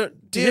 Mike.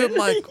 Dear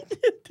Michael.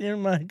 Dear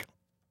Michael.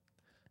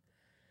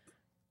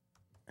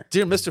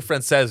 Dear Mr.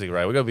 Francesi,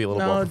 right? We're going to be a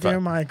little more dear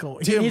Michael.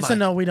 He needs to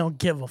know we don't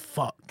give a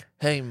fuck.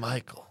 Hey,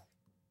 Michael.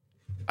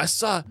 I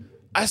saw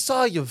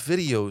your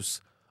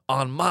videos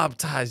on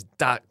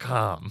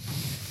mobties.com.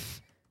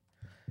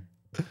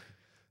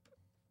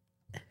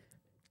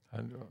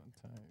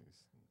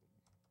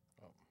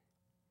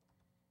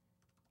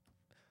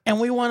 And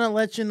we want to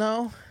let you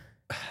know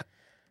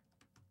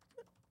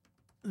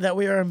that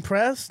we are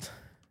impressed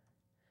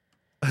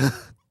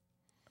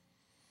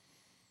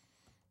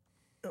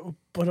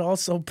but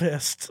also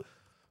pissed.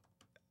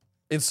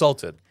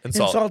 Insulted.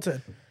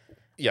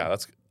 Yeah,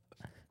 that's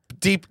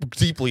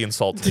deeply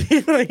insulted.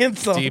 Deeply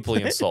insulted.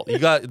 Deeply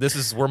insulted.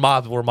 We're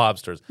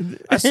mobsters.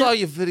 I saw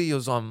your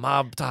videos on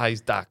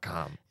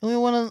mobties.com. We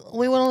want to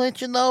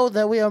let you know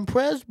that we are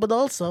impressed, but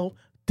also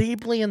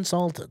deeply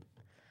insulted.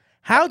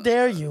 How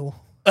dare you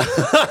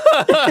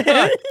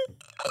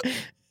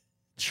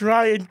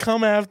try and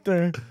come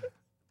after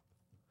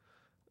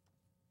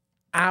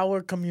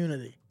our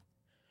community?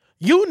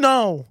 You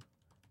know,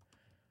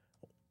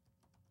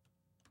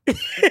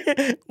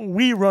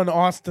 we run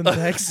Austin,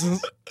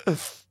 Texas.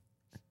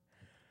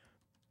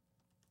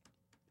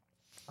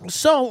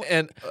 So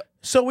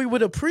we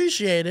would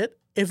appreciate it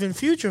if in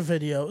future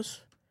videos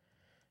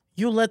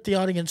you let the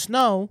audience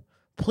know,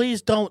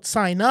 please don't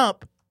sign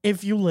up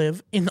if you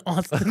live in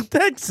Austin,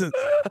 Texas.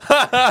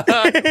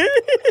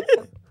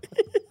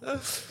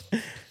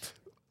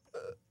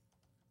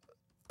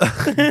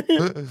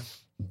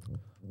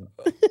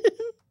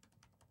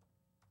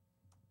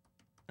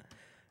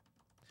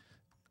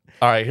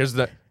 All right, here's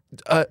the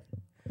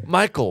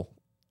Michael,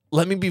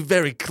 let me be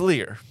very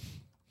clear.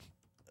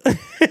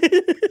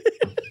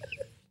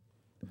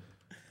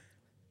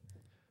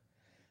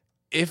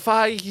 If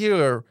I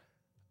hear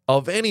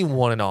of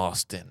anyone in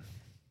Austin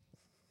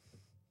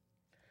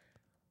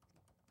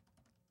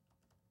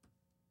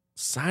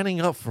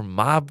signing up for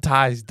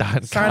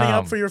mobties.com. Signing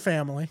up for your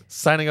family.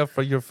 Signing up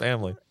for your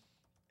family.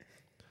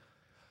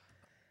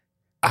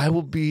 I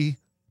will be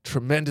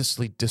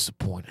tremendously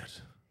disappointed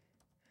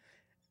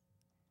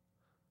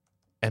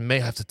and may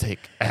have to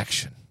take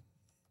action.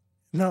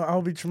 No,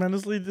 I'll be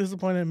tremendously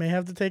disappointed and may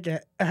have to take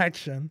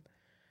action.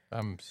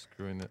 I'm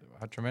screwing it.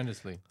 How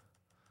tremendously?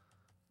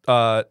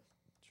 TREMENDOUSLY.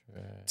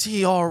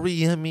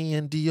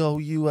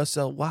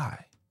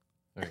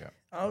 There you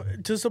go.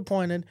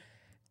 Disappointed,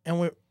 and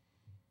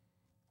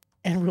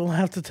we'll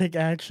have to take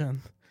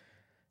action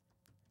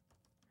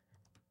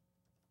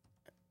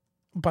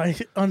by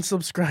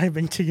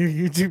unsubscribing to your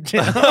YouTube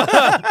channel.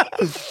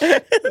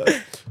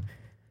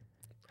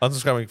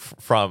 Unsubscribing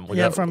from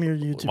from your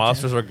YouTube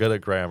Monsters channel. are good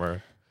at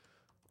grammar.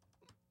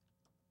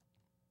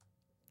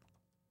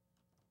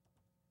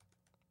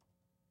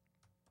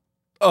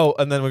 Oh,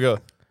 and then we go,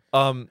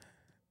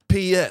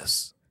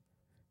 P.S.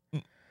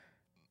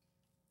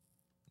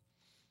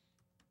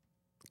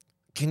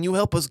 Can you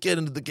help us get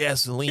into the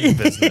gasoline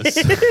business?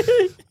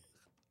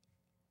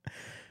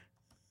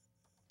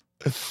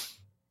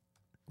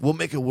 We'll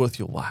make it worth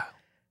your while.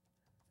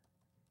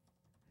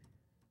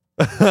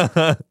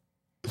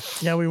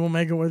 Yeah, we will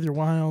make it worth your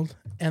while.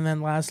 And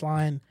then last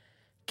line,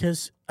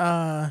 give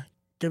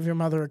your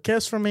mother a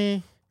kiss for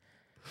me.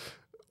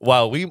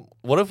 Wow,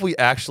 what if we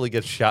actually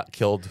get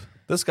killed?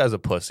 This guy's a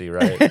pussy,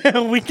 right?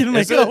 We can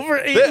make over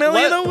 $8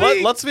 million a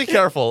week. Let's be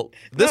careful.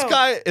 This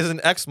guy is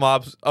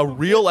a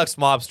real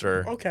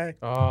ex-mobster. Okay.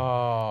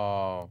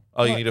 Oh,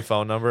 you need a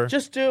phone number?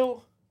 Just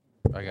do.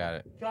 I got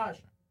it. Josh.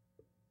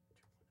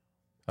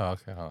 Oh,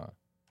 okay, hold on.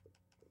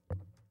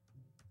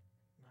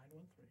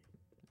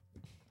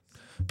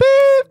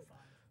 Beep!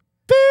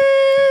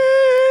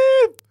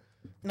 Beep!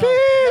 No.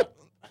 Beep!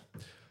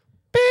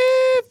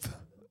 Beep!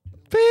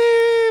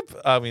 Beep!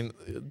 I mean,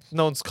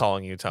 no one's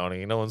calling you,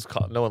 Tony. No one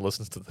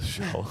listens to the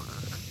show. All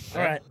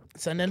right.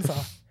 Send info.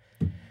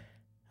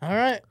 All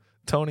right.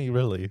 Tony,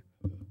 really?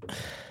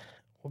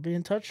 We'll be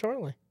in touch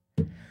shortly.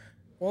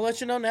 We'll let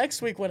you know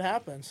next week what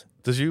happens.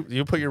 Did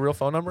you put your real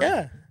phone number?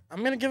 Yeah.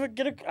 I'm going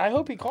to I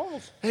hope he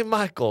calls. Hey,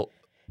 Michael.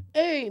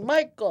 Hey,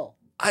 Michael.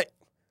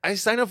 I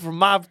signed up for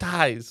Mob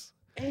Ties.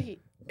 Hey.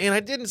 And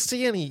I didn't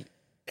see any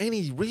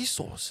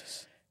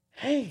resources.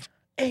 Hey,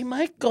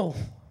 Michael.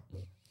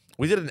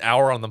 We did an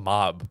hour on the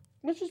mob.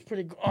 Which is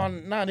pretty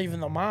on not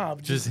even the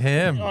mob. Just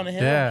him. On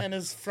him and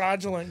his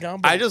fraudulent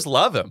gumbo. I just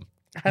love him.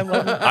 I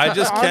love him. I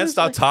just can't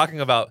stop talking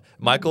about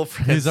Michael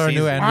Francis. He's our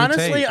new Andrew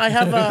Honestly, Tate.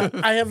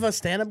 I have a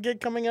stand-up gig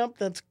coming up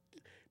that's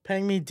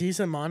paying me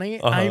decent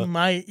money. I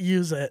might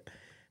use it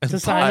to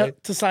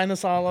sign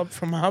us all up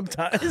for Mob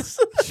Ties.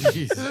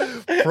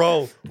 Jeez.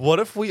 Bro, what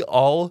if we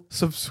all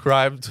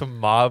subscribe to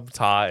Mob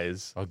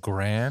Ties?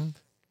 $1,000?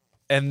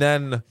 And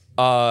then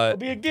It'll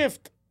be a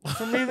gift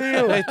from me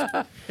to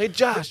you. Hey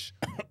Josh,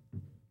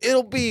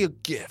 it'll be a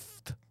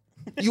gift.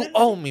 You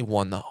owe me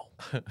one though.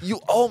 You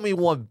owe me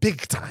one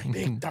big time.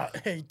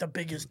 Hey, the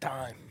biggest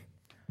time.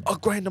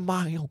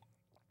 $1,000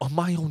 of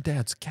my own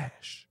dad's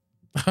cash.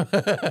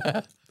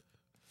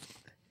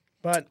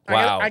 But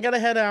wow. I gotta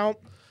head out.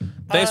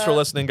 Thanks for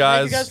listening,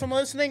 guys. Thank you guys for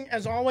listening.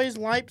 As always,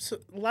 like,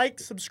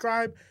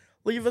 subscribe,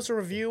 leave us a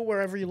review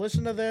wherever you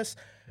listen to this.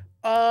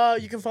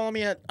 You can follow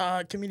me at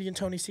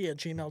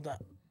comediantonyc@gmail.com.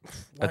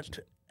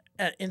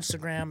 At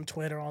Instagram,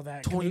 Twitter, all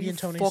that. Tony, Comedian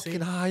Tony fucking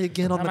C. high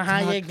again on I'm the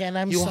high clock. again.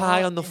 I'm you sorry.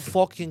 high on the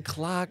fucking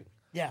clock.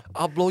 Yeah.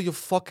 I'll blow your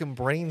fucking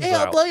brains Hey,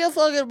 out. I'll blow your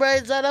fucking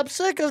brains out. I'm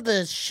sick of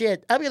this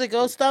shit. I'm gonna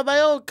go start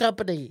my own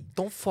company.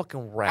 Don't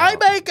fucking rap. I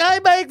make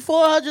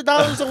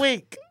 $400 a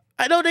week.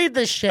 I don't need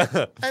this shit.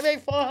 I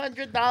make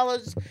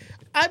 $400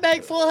 I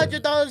make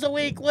 $400 a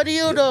week. What do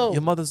you do?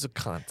 Your mother's a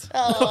cunt.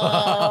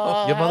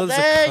 Oh, Your mother's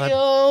how dare a cunt.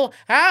 you?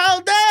 How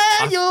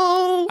dare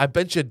you? I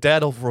bent your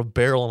dad over a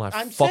barrel and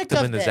I fucked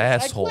him in his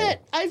asshole. I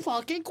quit. I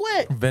fucking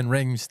quit. Van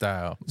Ring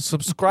style.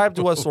 Subscribe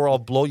to us or I'll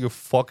blow your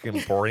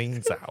fucking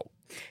brains out.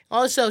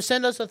 Also,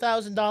 send us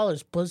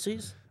 $1,000,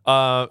 pussies.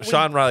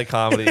 Sean Riley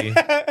Comedy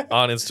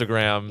on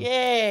Instagram.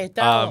 Yeah,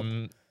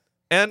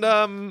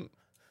 and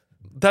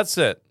that's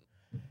it.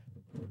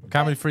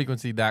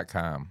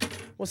 ComedyFrequency.com.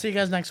 We'll see you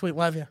guys next week.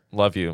 Love you. Love you.